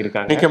நீக்கம்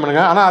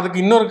பண்ணிருக்காங்க. ஆனா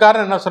அதுக்கு இன்னொரு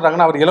காரணம் என்ன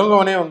சொல்றாங்கன்னா, அவர்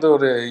இளங்கோவனே வந்து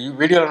ஒரு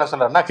வீடியோல என்ன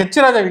சொல்றாருன்னா,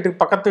 கெச்சிராஜா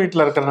வீட்டுக்கு பக்கத்து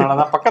வீட்டுல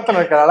இருக்கிறனாலதான், பக்கத்துல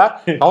இருக்கிறனால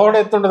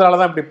அவருடைய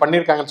தூண்டுதலாலதான் இப்படி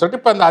பண்ணிருக்காங்கன்னு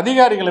சொல்லிட்டு இப்ப அந்த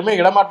அதிகாரிகளுமே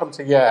இடமாற்றம்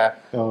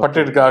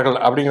செய்யப்பட்டு இருக்கார்கள்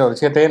அப்படிங்கிற ஒரு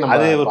விஷயத்தையே நம்ம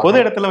அது ஒரு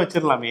பொது இடத்துல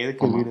வச்சிடலாமே,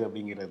 எதுக்கு வீடு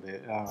அப்படிங்கிறது.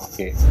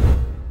 ஓகே,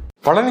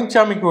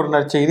 பழனிசாமிக்கு ஒரு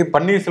நற்செய்தி,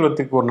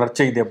 பன்னீர்செல்வத்துக்கு ஒரு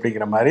நற்செய்தி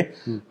அப்படிங்கிற மாதிரி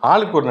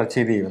ஆளுக்கு ஒரு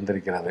நற்செய்தி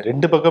வந்திருக்கிறது.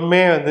 ரெண்டு பக்கமே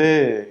வந்து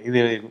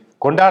இது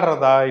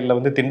கொண்டாடுறதா இல்ல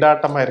வந்து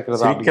திண்டாட்டமா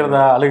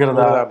இருக்கிறதா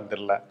அழுகிறதா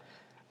தெரியல.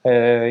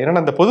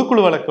 ஏன்னா அந்த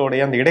பொதுக்குழு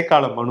வழக்கோடைய அந்த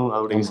இடைக்கால மனு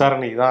அதோடைய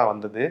விசாரணை தான்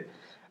வந்தது.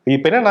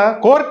 இப்ப என்னன்னா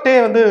கோர்ட்டே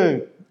வந்து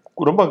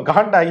ரொம்ப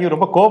காண்டாகி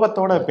ரொம்ப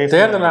கோபத்தோட பேச,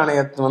 தேர்தல்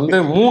ஆணையத்தை வந்து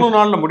 3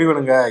 நாள்ல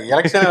முடிவெடுங்க,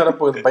 எலெக்ஷனே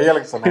வரப்போகுது, பை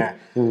எலெக்ஷனு,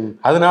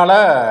 அதனால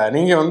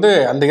நீங்க வந்து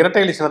அந்த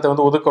இரட்டை இலை சின்னத்தை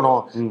வந்து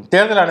ஒதுக்கணும்,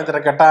 தேர்தல்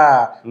ஆணையத்தை கேட்டா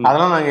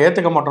அதெல்லாம் நாங்க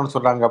ஏத்துக்க மாட்டோம்னு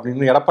சொல்றாங்க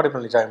அப்படின்னு எடப்பாடி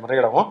பழனிசாமி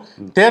முறையிடவும்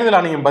தேர்தல்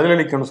ஆணையம்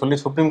பதிலளிக்கணும்னு சொல்லி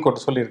சுப்ரீம்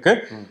கோர்ட் சொல்லியிருக்கு.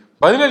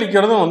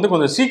 பதிலளிக்கிறதும் வந்து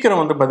கொஞ்சம்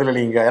சீக்கிரம் வந்து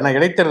பதிலளிங்க, ஏன்னா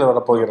இடைத்தேர்தல்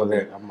வரப்போகிறது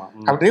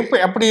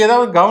அப்படி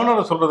ஏதாவது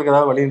கவர்னர் சொல்றதுக்கு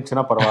ஏதாவது வழி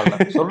இருந்துச்சுன்னா பரவாயில்ல,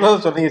 சொல்றதை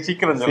சொன்னீங்க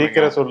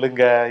சீக்கிரம்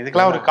சொல்லுங்க,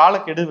 இதுக்கெல்லாம் ஒரு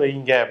காலக்கெடு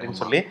வைங்க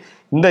அப்படின்னு சொல்லி.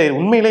 இந்த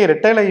உண்மையிலேயே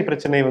இரட்டை இலை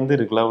பிரச்சனை வந்து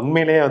இருக்குல்ல,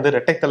 உண்மையிலேயே வந்து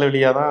இரட்டை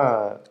தலைவலியா தான்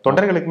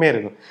தொண்டர்களுக்குமே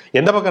இருக்கும்.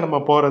 எந்த பக்கம் நம்ம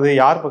போறது,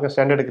 யார் பக்கம்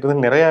ஸ்டாண்ட்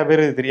எடுக்கிறதுன்னு நிறைய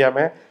பேர்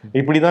தெரியாம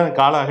இப்படிதான்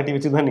காலை அகட்டி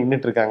வச்சுதான்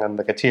நின்றுட்டு இருக்காங்க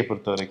அந்த கட்சியை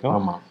பொறுத்த வரைக்கும்.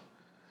 ஆமா,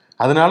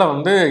 அதனால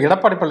வந்து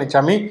எடப்பாடி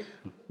பழனிசாமி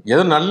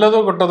ஏதோ நல்லதோ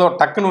கெட்டதோ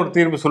டக்குன்னு ஒரு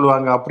தீர்ப்பு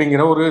சொல்லுவாங்க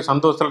அப்படிங்கிற ஒரு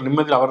சந்தோஷத்துல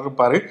நிம்மதியில் அவர்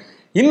இருப்பாரு.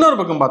 இன்னொரு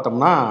பக்கம்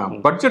பார்த்தோம்னா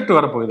பட்ஜெட்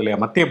வரப்போகுது இல்லையா,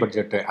 மத்திய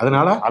பட்ஜெட்,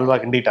 அதனால அல்வா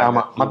கிண்டிட்டா.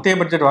 ஆமா, மத்திய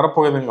பட்ஜெட்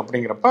வரப்போகுதுங்க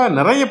அப்படிங்கிறப்ப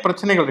நிறைய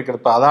பிரச்சனைகள்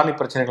இருக்கிறப்ப, அதானி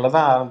பிரச்சனைகளை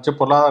தான் ஆரம்பிச்சு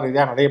பொருளாதார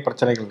ரீதியாக நிறைய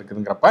பிரச்சனைகள்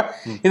இருக்குதுங்கிறப்ப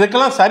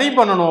இதுக்கெல்லாம் சரி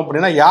பண்ணணும்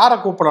அப்படின்னா யாரை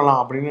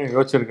கூப்பிடலாம் அப்படின்னு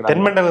யோசிச்சிருக்கிறாங்க.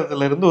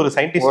 தென்மண்டலத்துல இருந்து ஒரு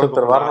சயின்டிஸ்ட்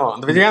ஒருத்தர் வரணும்,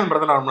 அந்த விஜயகாந்த்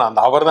படத்துல வரணும்,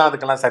 அந்த அவர் தான்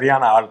அதுக்கெல்லாம்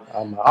சரியான ஆள்.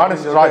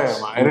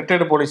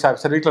 ரிட்டையர்டு போலீஸ்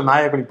ஆஃபீஸர் வீட்டில்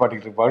நாயை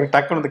குளிப்பாட்டிட்டு இருப்பாரு,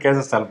 டக்குனு வந்து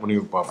கேசஸ் சால்வ் பண்ணி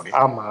வைப்பா அப்படி.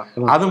 ஆமா,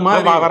 அது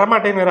மாதிரி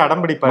வரமாட்டேன் வேற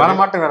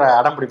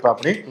அடம்பிடிப்பா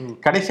அப்படி.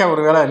 கடைசியா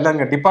ஒரு வேலை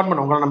இல்லைங்க,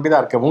 டிபார்ட்மெண்ட் உங்களை நம்பிதான்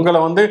இருக்கு, உங்களை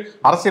வந்து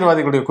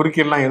அரசியல்வாதிகளுடைய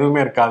குறுக்கீடுலாம் எதுவுமே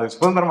இருக்காது,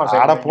 சுதந்திரமா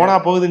போனா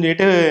போகுதுன்னு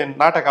சொல்லிட்டு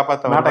நாட்டை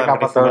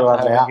காப்பாற்ற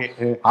வருவாங்க.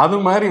 அது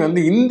மாதிரி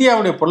வந்து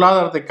இந்தியாவுடைய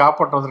பொருளாதாரத்தை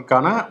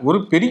காப்பாற்றுவதற்கான ஒரு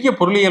பெரிய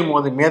பொருளியல்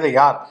மேதை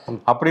யார்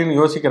அப்படின்னு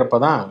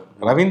யோசிக்கிறப்பதான்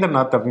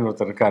ரவீந்திரநாத் அப்படின்னு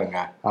ஒருத்தர் இருக்காருங்க.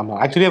 ஆமா,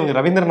 ஆக்சுவலி அவங்க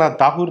ரவீந்திரநாத்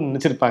தாகூர்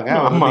நினைச்சிருப்பாங்க.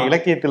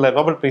 இலக்கியத்துல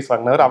நோபல் பிரைஸ்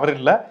வாங்கினவர் அவர்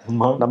இல்ல,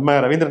 நம்ம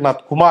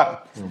ரவீந்திரநாத் குமார்.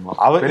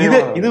 அவர்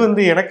இது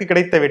வந்து எனக்கு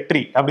கிடைத்த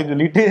வெற்றி அப்படின்னு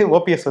சொல்லிட்டு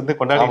ஓபிஎஸ் வந்து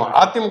கொண்டாடி.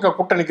 அதிமுக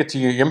கூட்டணி கட்சி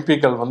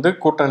எம்பிக்கள் வந்து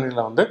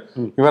கூட்டணியில வந்து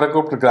இவரை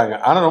கூப்பிட்டு இருக்காங்க.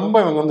 ஆனா ரொம்ப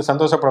இவங்க வந்து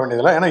சந்தோஷப்பட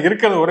வேண்டியதில்லை, ஏன்னா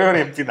இருக்கிறது ஒரே ஒரு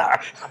எம்பி தான்.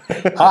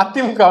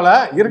 அதிமுகவில்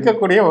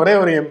இருக்கக்கூடிய ஒரே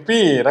ஒரு எம்பி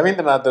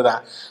ரவீந்திரநாத்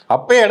தான்.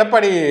 அப்பயே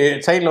எடப்பாடி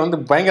சைட்ல வந்து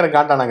பயங்கர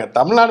காண்டானாங்க,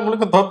 தமிழ்நாடு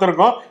முழுக்க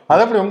தோத்துருக்கோம்,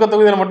 அதை அப்படி உங்க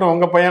தொகுதியில மட்டும்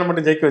உங்க பையன்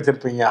மட்டும் ஜெயிக்க வச்சிருப்பீங்க.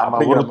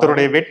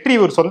 ஒருத்தருடைய வெற்றி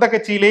ஒரு சொந்த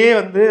கட்சியிலேயே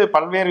வந்து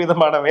பல்வேறு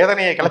விதமான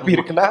வேதனையை கிளப்பி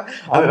இருக்குன்னா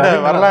அந்த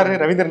வரலாறு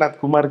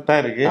ரவீந்திரநாத் குமாருக்கு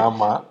தான் இருக்கு.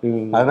 ஆமா,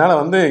 அதனால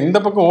வந்து இந்த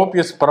பக்கம்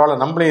ஓபிஎஸ் பரவாயில்ல,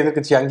 நம்மளே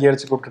எதிர்கட்சி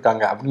அங்கீகரிச்சு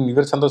கூப்பிட்டுருக்காங்க அப்படின்னு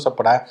இவர்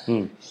சந்தோஷப்பட,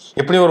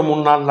 எப்படி ஒரு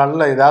 3-4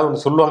 நாள்ல ஏதாவது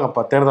ஒன்று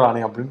சொல்லுவாங்கப்பா தேர்தல்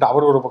ஆணையம் அப்படின்ட்டு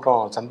அவர் ஒரு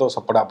பக்கம்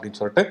சந்தோஷப்பட அப்படின்னு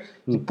சொல்லிட்டு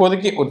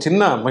இப்போதைக்கு ஒரு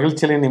சின்ன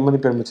மகிழ்ச்சியிலையும் நிம்மதி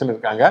பெருமிச்சல்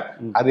இருக்காங்க.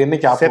 அது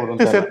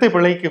என்னைக்கு செத்து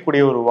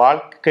பிழைக்கக்கூடிய ஒரு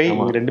வாழ்க்கை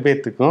ரெண்டு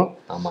பேர்த்துக்கும்.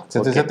 ஆமா,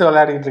 செத்து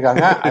விளையாடிட்டு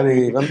இருக்காங்க. அது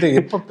வந்து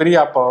எப்ப பெரிய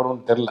அப்பா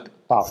வரும்னு தெரியல.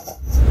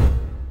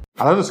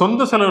 அதாவது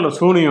சொந்த செலவுல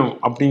சூனியம்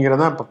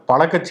அப்படிங்கறதான் இப்ப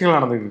பல கட்சிகள்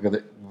நடந்துட்டு இருக்குது.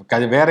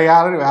 வேற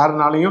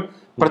யாருனாலையும்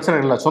பிரச்சனை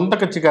இல்லை, சொந்த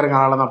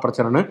கட்சிக்காரங்களால தான்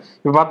பிரச்சனைன்னு.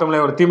 இப்ப பார்த்தோம்ல,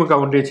 ஒரு திமுக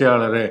ஒன்றிய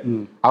செயலாளர்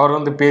அவர்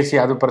வந்து பேசி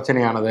அது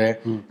பிரச்சனையானது.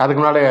 அதுக்கு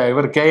முன்னாடி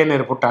இவர்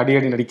கேஎன்ஆர் போட்டு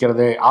அடிக்கடி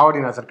நடிக்கிறது,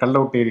 ஆவடி நாசர்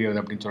கல்ல விட்டு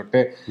எறிகிறது அப்படின்னு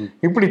சொல்லிட்டு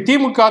இப்படி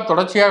திமுக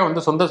தொடர்ச்சியாக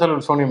வந்து சொந்த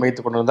செலவு சோனியம்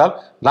வைத்துக் கொண்டு வந்தால்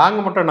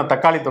நாங்க மட்டும் என்ன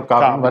தக்காளி தொக்கா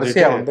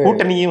வரிசையா வந்து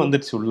கூட்டணியும்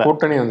வந்துருச்சு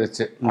கூட்டணி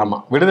வந்துருச்சு. ஆமா,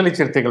 விடுதலை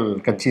சிறுத்தைகள்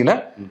கட்சியில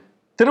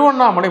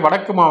திருவண்ணாமலை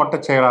வடக்கு மாவட்ட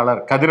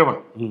செயலாளர் கதிரவன்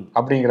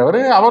அப்படிங்கிறவர்,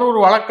 அவர் ஒரு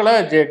வழக்குல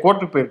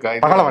கோர்ட்டுக்கு போயிருக்காரு.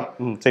 பகலவன்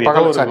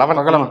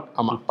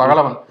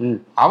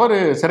அவரு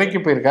சிறைக்கு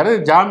போயிருக்காரு,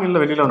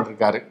 ஜாமீன்ல வெளியில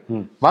வந்திருக்காரு.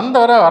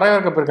 வந்தவரை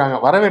வரவேற்க போயிருக்காங்க,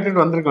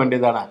 வரவேற்றுட்டு வந்திருக்க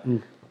வேண்டியதானே.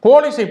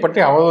 போலீஸை பற்றி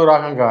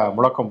அவதூறாக அங்க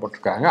முழக்கம்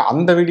போட்டிருக்காங்க.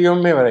 அந்த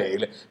வீடியோவுமே வேற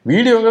இல்லை.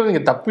 வீடியோங்கிறது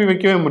நீங்க தப்பி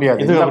வைக்கவே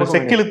முடியாது. இது அவர்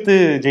செக்கிழுத்து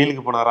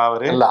ஜெயிலுக்கு போனாரா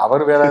அவரு? இல்ல,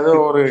 அவர் வேற ஏதோ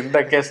ஒரு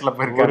இந்த கேஸ்ல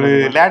போயிருக்காரு,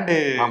 ஒரு லேண்டு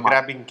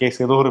கிராபிங்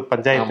கேஸ், ஏதோ ஒரு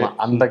பஞ்சாயத்து,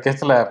 அந்த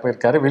கேஸ்ல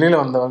போயிருக்காரு.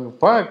 வெளியில வந்தவங்க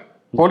இப்ப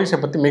போலீஸை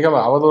பத்தி மிக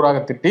அவதூறாக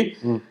திட்டி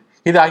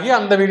இதாகி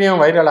அந்த வீடியோ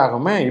வைரல்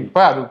ஆகாம இப்ப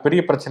அது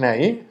பெரிய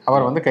பிரச்சனையாகி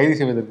அவர் வந்து கைது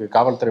செய்வதற்கு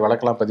காவல்துறை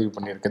வழக்கெல்லாம் பதிவு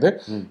பண்ணியிருக்குது.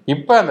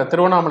 இப்ப அந்த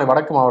திருவண்ணாமலை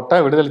வடக்கு மாவட்ட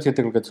விடுதலை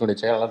சிறுத்தைகள் கட்சியுடைய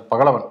செயலாளர்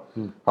பகலவன்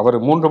அவர்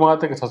 3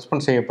 மாதத்துக்கு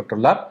சஸ்பெண்ட்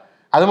செய்யப்பட்டுள்ளார்.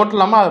 அது மட்டும்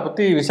இல்லாம அதை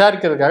பத்தி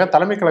விசாரிக்கிறதுக்காக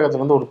தலைமை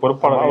கழகத்துல வந்து ஒரு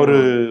பொறுப்பாளர்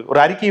ஒரு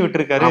அறிக்கையை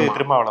விட்டுருக்காரு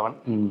திருமாவளவன்.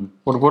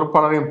 ஒரு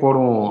பொறுப்பாளரையும்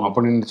போடுவோம்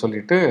அப்படின்னு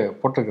சொல்லிட்டு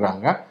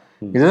போட்டிருக்கிறாங்க.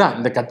 இதுதான்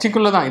இந்த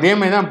கட்சிக்குள்ளதான் இதே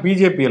மாதிரிதான்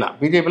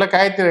பிஜேபியில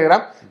காயத்ரி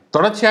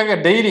தொடர்ச்சியாக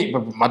டெய்லி இப்ப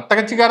மற்ற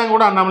கட்சிக்காரங்க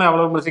கூட அண்ணாமலை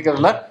அவ்வளவு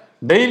விமர்சிக்கிறதுல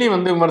டெய்லி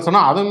வந்து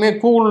விமர்சனம், அதுவுமே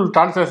கூகுள்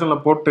டிரான்ஸ்லேஷன்ல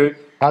போட்டு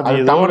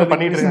தமிழ்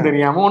பண்ணிட்டு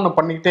தெரியாம ஒண்ணு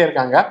பண்ணிக்கிட்டே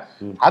இருக்காங்க.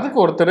 அதுக்கு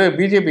ஒருத்தர்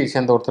பிஜேபி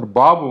சேர்ந்த ஒருத்தர்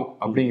பாபு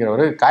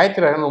அப்படிங்கிறவரு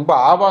காயத்ரி ரொம்ப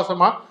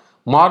ஆபாசமா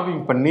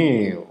மார்பிங் பண்ணி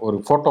ஒரு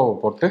போட்டோவை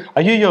போட்டு,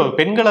 ஐயோ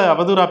பெண்களை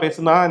அவதூறா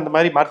பேசுனா இந்த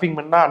மாதிரி மார்பிங்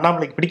பண்ணா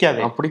அண்ணாமலைக்கு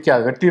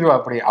பிடிக்காது வெட்டிடுவா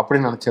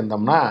அப்படின்னு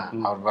நினைச்சிருந்தோம்னா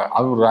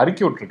அவர் ஒரு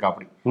அறிக்கை விட்டுருக்கா.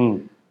 அப்படி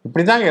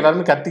இப்படிதாங்க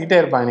எல்லாருமே கத்திக்கிட்டே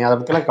இருப்பாங்க. நீ அதை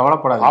பத்திலாம்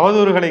கவலைப்படாது.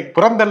 அவதூறுகளை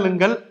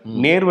புறந்தள்ளுங்கள்,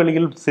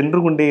 நேர்வழியில் சென்று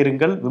கொண்டே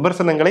இருங்கள்,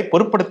 விமர்சனங்களை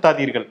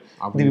பொருட்படுத்தாதீர்கள்.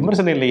 இது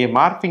விமர்சனம் இல்லையே,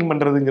 மார்பிங்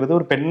பண்றதுங்கிறது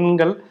ஒரு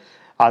பெண்கள்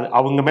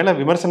அவங்க மேல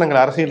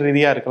விமர்சனங்கள் அரசியல்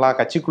ரீதியா இருக்கலாம்,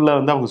 கட்சிக்குள்ள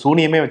வந்து அவங்க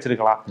சூனியமே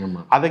வச்சிருக்கலாம்.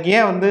 அதுக்கு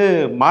ஏன் வந்து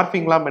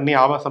மார்பிங்லாம் பண்ணி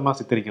ஆபாசமா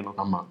சித்தரிக்கணும்?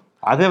 ஆமா,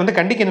 அதை வந்து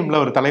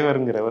கண்டிக்கணும்ல ஒரு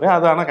தலைவருங்கிறவர்.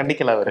 அது ஆனா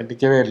கண்டிக்கல, அவர்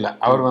கண்டிக்கவே இல்லை.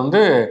 அவர் வந்து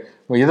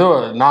ஏதோ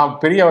நான்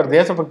பெரிய அவர்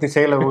தேசபக்தி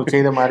செயலை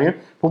செய்த மாதிரியும்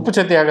உப்பு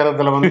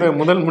சத்தியாகிரகத்துல வந்து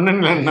முதல்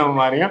முன்னணியில் இருந்த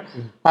மாதிரியும்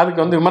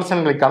அதுக்கு வந்து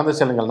விமர்சனங்களை கடந்து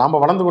செல்லுங்கள், நாம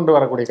வளர்ந்து கொண்டு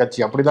வரக்கூடிய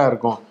கட்சி அப்படிதான்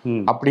இருக்கும்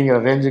அப்படிங்கிற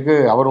ரேஞ்சுக்கு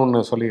அவர்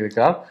ஒன்று சொல்லி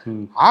இருக்கிறார்.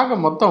 ஆக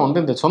மொத்தம்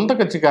வந்து இந்த சொந்த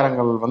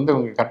கட்சிக்காரங்கள் வந்து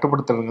இவங்க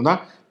கட்டுப்படுத்துறதுங்க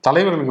தான்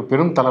தலைவர்களுக்கு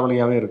பெரும்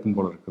தலைவலியாவே இருக்கும்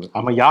போல இருக்குது.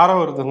 ஆமா, யாரோ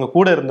ஒருத்தவங்க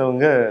கூட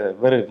இருந்தவங்க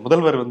வேறு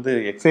முதல்வர் வந்து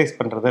எக்ஸசைஸ்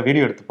பண்றத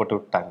வீடியோ எடுத்து போட்டு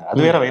விட்டாங்க. அது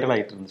வேற வைரல்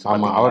ஆயிட்டு இருந்துச்சு.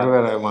 ஆமா, அவர்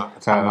வேற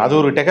அது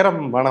ஒரு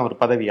டெகரமான ஒரு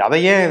பதவி,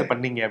 அதையே இது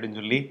பண்ணீங்க அப்படின்னு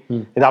சொல்லி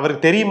இது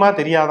அவருக்கு தெரியுமா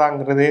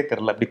தெரியாதாங்கிறதே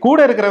தெரியல. இப்படி கூட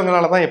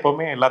இருக்கிறவங்களாலதான்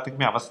எப்பவுமே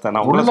எல்லாத்துக்குமே அவஸ்தை.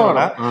 நான் உள்ள வர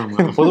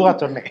பொதுவா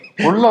சொன்னேன்,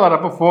 உள்ள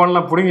வரப்ப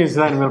போன்லாம் புடிங்கி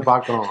வச்சுதான் இனிமேல்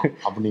பாக்குறோம்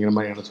அப்படிங்கிற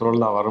மாதிரியான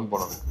சூழல்லாம் வரும்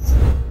போனது.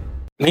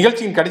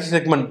 நிகழ்ச்சியின் கடைசி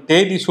செக்மெண்ட்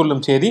தேதி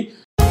சொல்லும் செய்தி.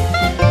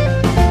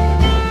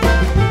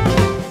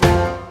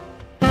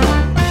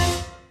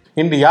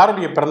 இன்று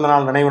யாருடைய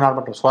பிறந்தநாள், நினைவு நாள்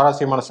மற்றும்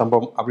சுவாரஸ்யமான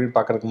சம்பவம் அப்படின்னு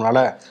பார்க்கறதுக்கு முன்னால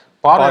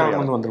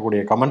பார்வையாளர்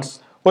வந்திருக்கக்கூடிய கமெண்ட்ஸ்.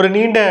 ஒரு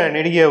நீண்ட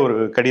நெடிய ஒரு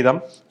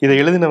கடிதம். இதை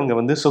எழுதினவங்க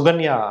வந்து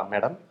சுகன்யா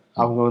மேடம்.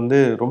 அவங்க வந்து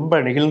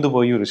ரொம்ப நெகிழ்ந்து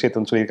போய் ஒரு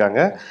விஷயத்த சொல்லியிருக்காங்க.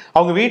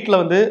 அவங்க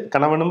வீட்டில் வந்து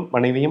கணவனும்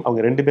மனைவியும்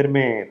அவங்க 2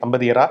 பேருமே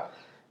தம்பதியரா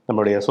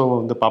நம்மளுடைய ஷோவை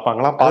வந்து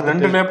பார்ப்பாங்களாம்.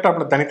 2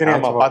 லேப்டாப்ல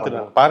தனித்தனியாக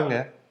பார்த்துருக்காங்க பாருங்க.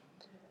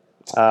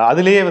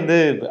 அதுலேயே வந்து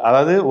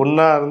அதாவது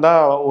ஒன்றா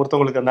இருந்தால்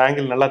ஒருத்தவங்களுக்கு அந்த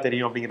ஆங்கிள் நல்லா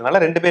தெரியும் அப்படிங்கிறதுனால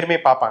 2 பேருமே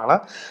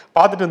பார்ப்பாங்களாம்.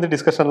 பார்த்துட்டு வந்து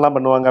டிஸ்கஷன்லாம்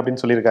பண்ணுவாங்க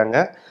அப்படின்னு சொல்லியிருக்காங்க.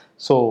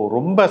 ஸோ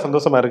ரொம்ப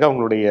சந்தோஷமா இருக்கு.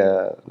 அவங்களுடைய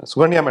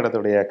சுகன்யா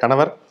மேடத்துடைய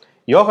கணவர்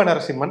யோக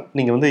நரசிம்மன்,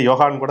 நீங்கள் வந்து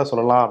யோகான்னு கூட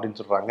சொல்லலாம் அப்படின்னு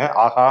சொல்கிறாங்க.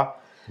 ஆஹா,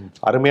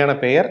 அருமையான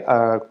பெயர்.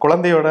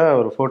 குழந்தையோட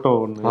ஒரு ஃபோட்டோ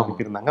ஒன்று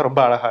அனுப்பியிருந்தாங்க.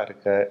 ரொம்ப அழகாக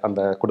இருக்கு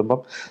அந்த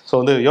குடும்பம். ஸோ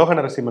வந்து யோக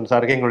நரசிம்மன்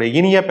சாருக்கு எங்களுடைய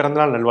இனிய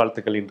பிறந்தநாள்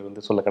நல்வாழ்த்துக்கள் என்று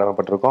வந்து சொல்ல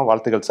கடமைப்பட்டிருக்கோம்.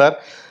 வாழ்த்துக்கள் சார்.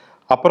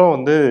 அப்புறம்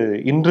வந்து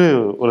இன்று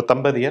ஒரு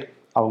தம்பதியர்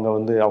அவங்க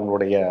வந்து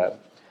அவங்களுடைய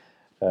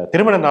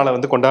திருமண நாளை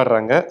வந்து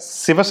கொண்டாடுறாங்க.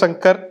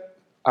 சிவசங்கர்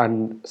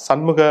அண்ட்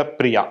சண்முக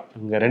பிரியா,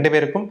 இவங்க 2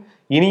 பேருக்கும்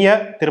இனிய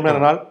திருமண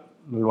நாள்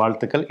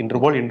வாழ்த்துக்கள். இன்று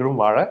போல்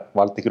இன்றும் வாழ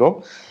வாழ்த்துக்கிறோம்.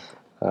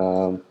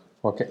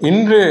 ஓகே,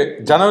 இன்று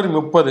ஜனவரி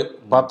 30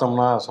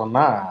 பார்த்தோம்னா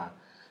சொன்னா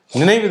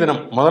நினைவு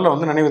தினம். முதல்ல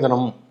வந்து நினைவு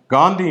தினம்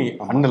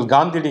அண்ணல்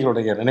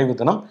காந்தியடிகளுடைய நினைவு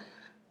தினம்.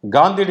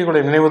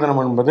 காந்தியடிகளுடைய நினைவு தினம்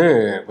என்பது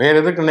வேற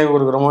எதுக்கு நினைவு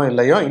கூறுகிறோமோ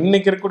இல்லையோ,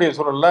 இன்னைக்கு இருக்கக்கூடிய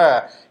சூழல்ல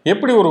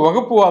எப்படி ஒரு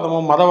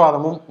வகுப்புவாதமும்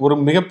மதவாதமும் ஒரு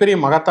மிகப்பெரிய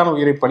மகத்தான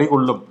உயிரை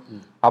பலிகொள்ளும்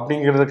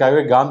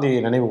அப்படிங்கிறதுக்காகவே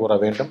காந்தியை நினைவு கூற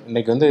வேண்டும்.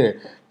 இன்னைக்கு வந்து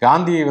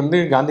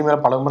காந்தி மேல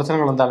பல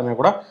விமர்சனங்கள் வந்தாலுமே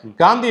கூட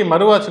காந்தியை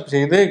மறுவாசிப்பு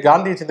செய்து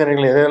காந்திய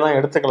சிந்தனைகளை எதெல்லாம்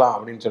எடுத்துக்கலாம்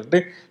அப்படின்னு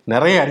சொல்லிட்டு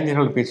நிறைய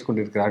அறிஞர்கள் பேசிக்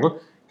கொண்டிருக்கிறார்கள்.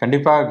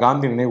 கண்டிப்பாக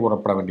காந்தி நினைவு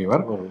கூறப்பட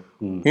வேண்டியவர்.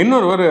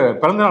 இன்னொரு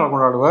பிறந்தநாள்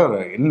கொண்டாடுவார்.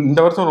 இந்த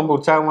வருஷம் ரொம்ப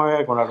உற்சாகமாகவே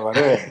கொண்டாடுவார்.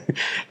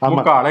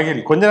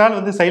 அழகிரி கொஞ்ச நாள்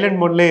வந்து சைலண்ட்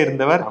மோட்லேயே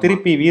இருந்தவர்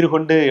திருப்பி வீறு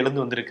கொண்டு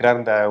எழுந்து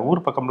வந்திருக்கிறார். இந்த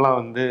ஊர் பக்கம்லாம்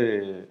வந்து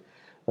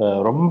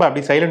ரொம்ப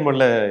அப்படி சைலண்ட்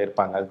மோட்ல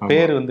இருப்பாங்க. அது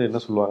பேர் வந்து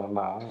என்ன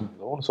சொல்லுவாங்கன்னா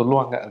ஒன்று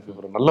சொல்லுவாங்க, அது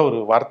ஒரு நல்ல ஒரு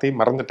வார்த்தையை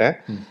மறந்துட்டேன்.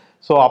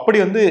 ஸோ அப்படி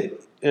வந்து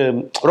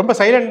ரொம்ப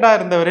சைலண்டா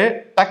இருந்தவர்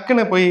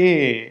டக்குன்னு போய்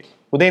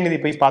உதயநிதி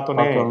போய்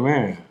பார்த்தோன்னே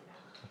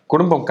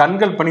குடும்பம்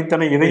கண்கள்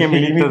பணித்தன இதயம்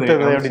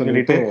அப்படின்னு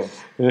சொல்லிட்டு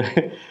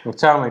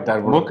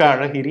உற்சாகமாயிட்டார்.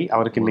 அழகிரி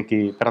அவருக்கு இன்னைக்கு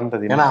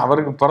பிறந்தது. ஏன்னா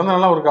அவருக்கு பிறந்த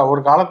நாள்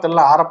ஒரு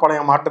காலத்துல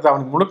ஆரப்பாளையம் மாட்டுது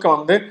அவனுக்கு முழுக்க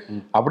வந்து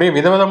அப்படியே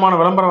விதவிதமான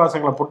விளம்பர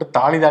வாசங்களை போட்டு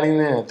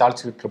தாளின்னு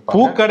தாளிச்சுக்கிட்டு இருப்பாங்க.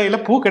 பூக்கடையில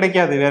பூ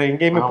கிடைக்காது, வேற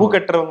எங்கேயுமே பூ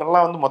கட்டுறவங்க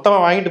எல்லாம் வந்து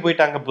மொத்தமா வாங்கிட்டு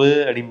போயிட்டாங்க பூ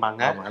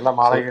அப்படிம்பாங்க. எல்லாம்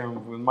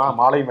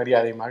மாலை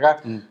மரியாதையுமாக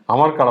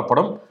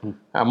அமர்காலப்படும்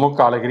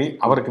அழகிரி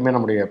அவருக்குமே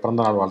நம்முடைய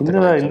பிறந்த நாள்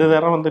வாழ்த்து. இந்த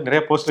தரம் வந்து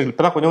நிறைய போஸ்டர்கள்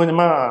இப்பதான் கொஞ்சம்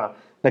கொஞ்சமா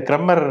இந்த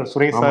கிரம்மர்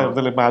சுரேஷ்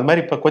அது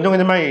மாதிரி இப்ப கொஞ்சம்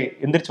கொஞ்சமா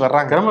எந்திரிச்சு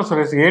வர்றாங்க. கிரம்மர்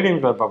சுரேஷ் ஏடிஎம்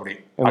கிளப் அப்படி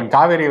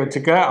காவேரியை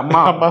வச்சுக்க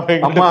அம்மா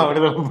அம்மா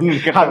விடுதலை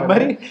அது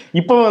மாதிரி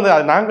இப்போ வந்து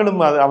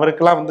நாங்களும்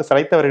அவருக்கெல்லாம் வந்து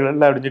சளைத்தவர்கள்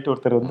எல்லாம் அப்படின்ட்டு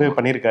ஒருத்தர் வந்து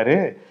பண்ணியிருக்காரு.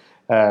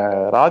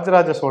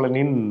 ராஜராஜ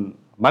சோழனின்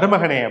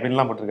மருமகனே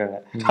அப்படின்லாம் போட்டிருக்காங்க.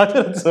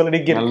 ராஜராஜ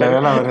சோழனிக்கு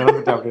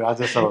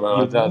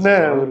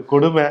ஒரு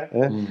கொடுமை.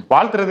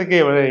 வாழ்த்துறதுக்கு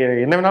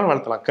என்ன வேணாலும்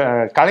வாழ்த்தலாம்.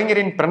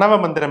 கலைஞரின் பிரணவ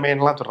மந்திரமே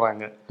எல்லாம்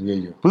சொல்றாங்க.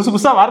 புதுசு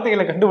புதுசா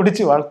வார்த்தைகளை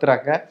கண்டுபிடிச்சு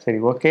வாழ்த்துறாங்க.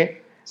 சரி ஓகே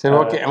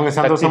அவங்க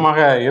சந்தோஷமாக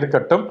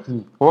இருக்கட்டும்.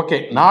 ஓகே,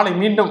 நாளை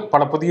மீண்டும்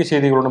பல புதிய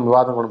செய்திகளுடன்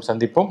விவாதங்களுடன்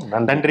சந்திப்போம்.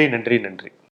 நன்றி.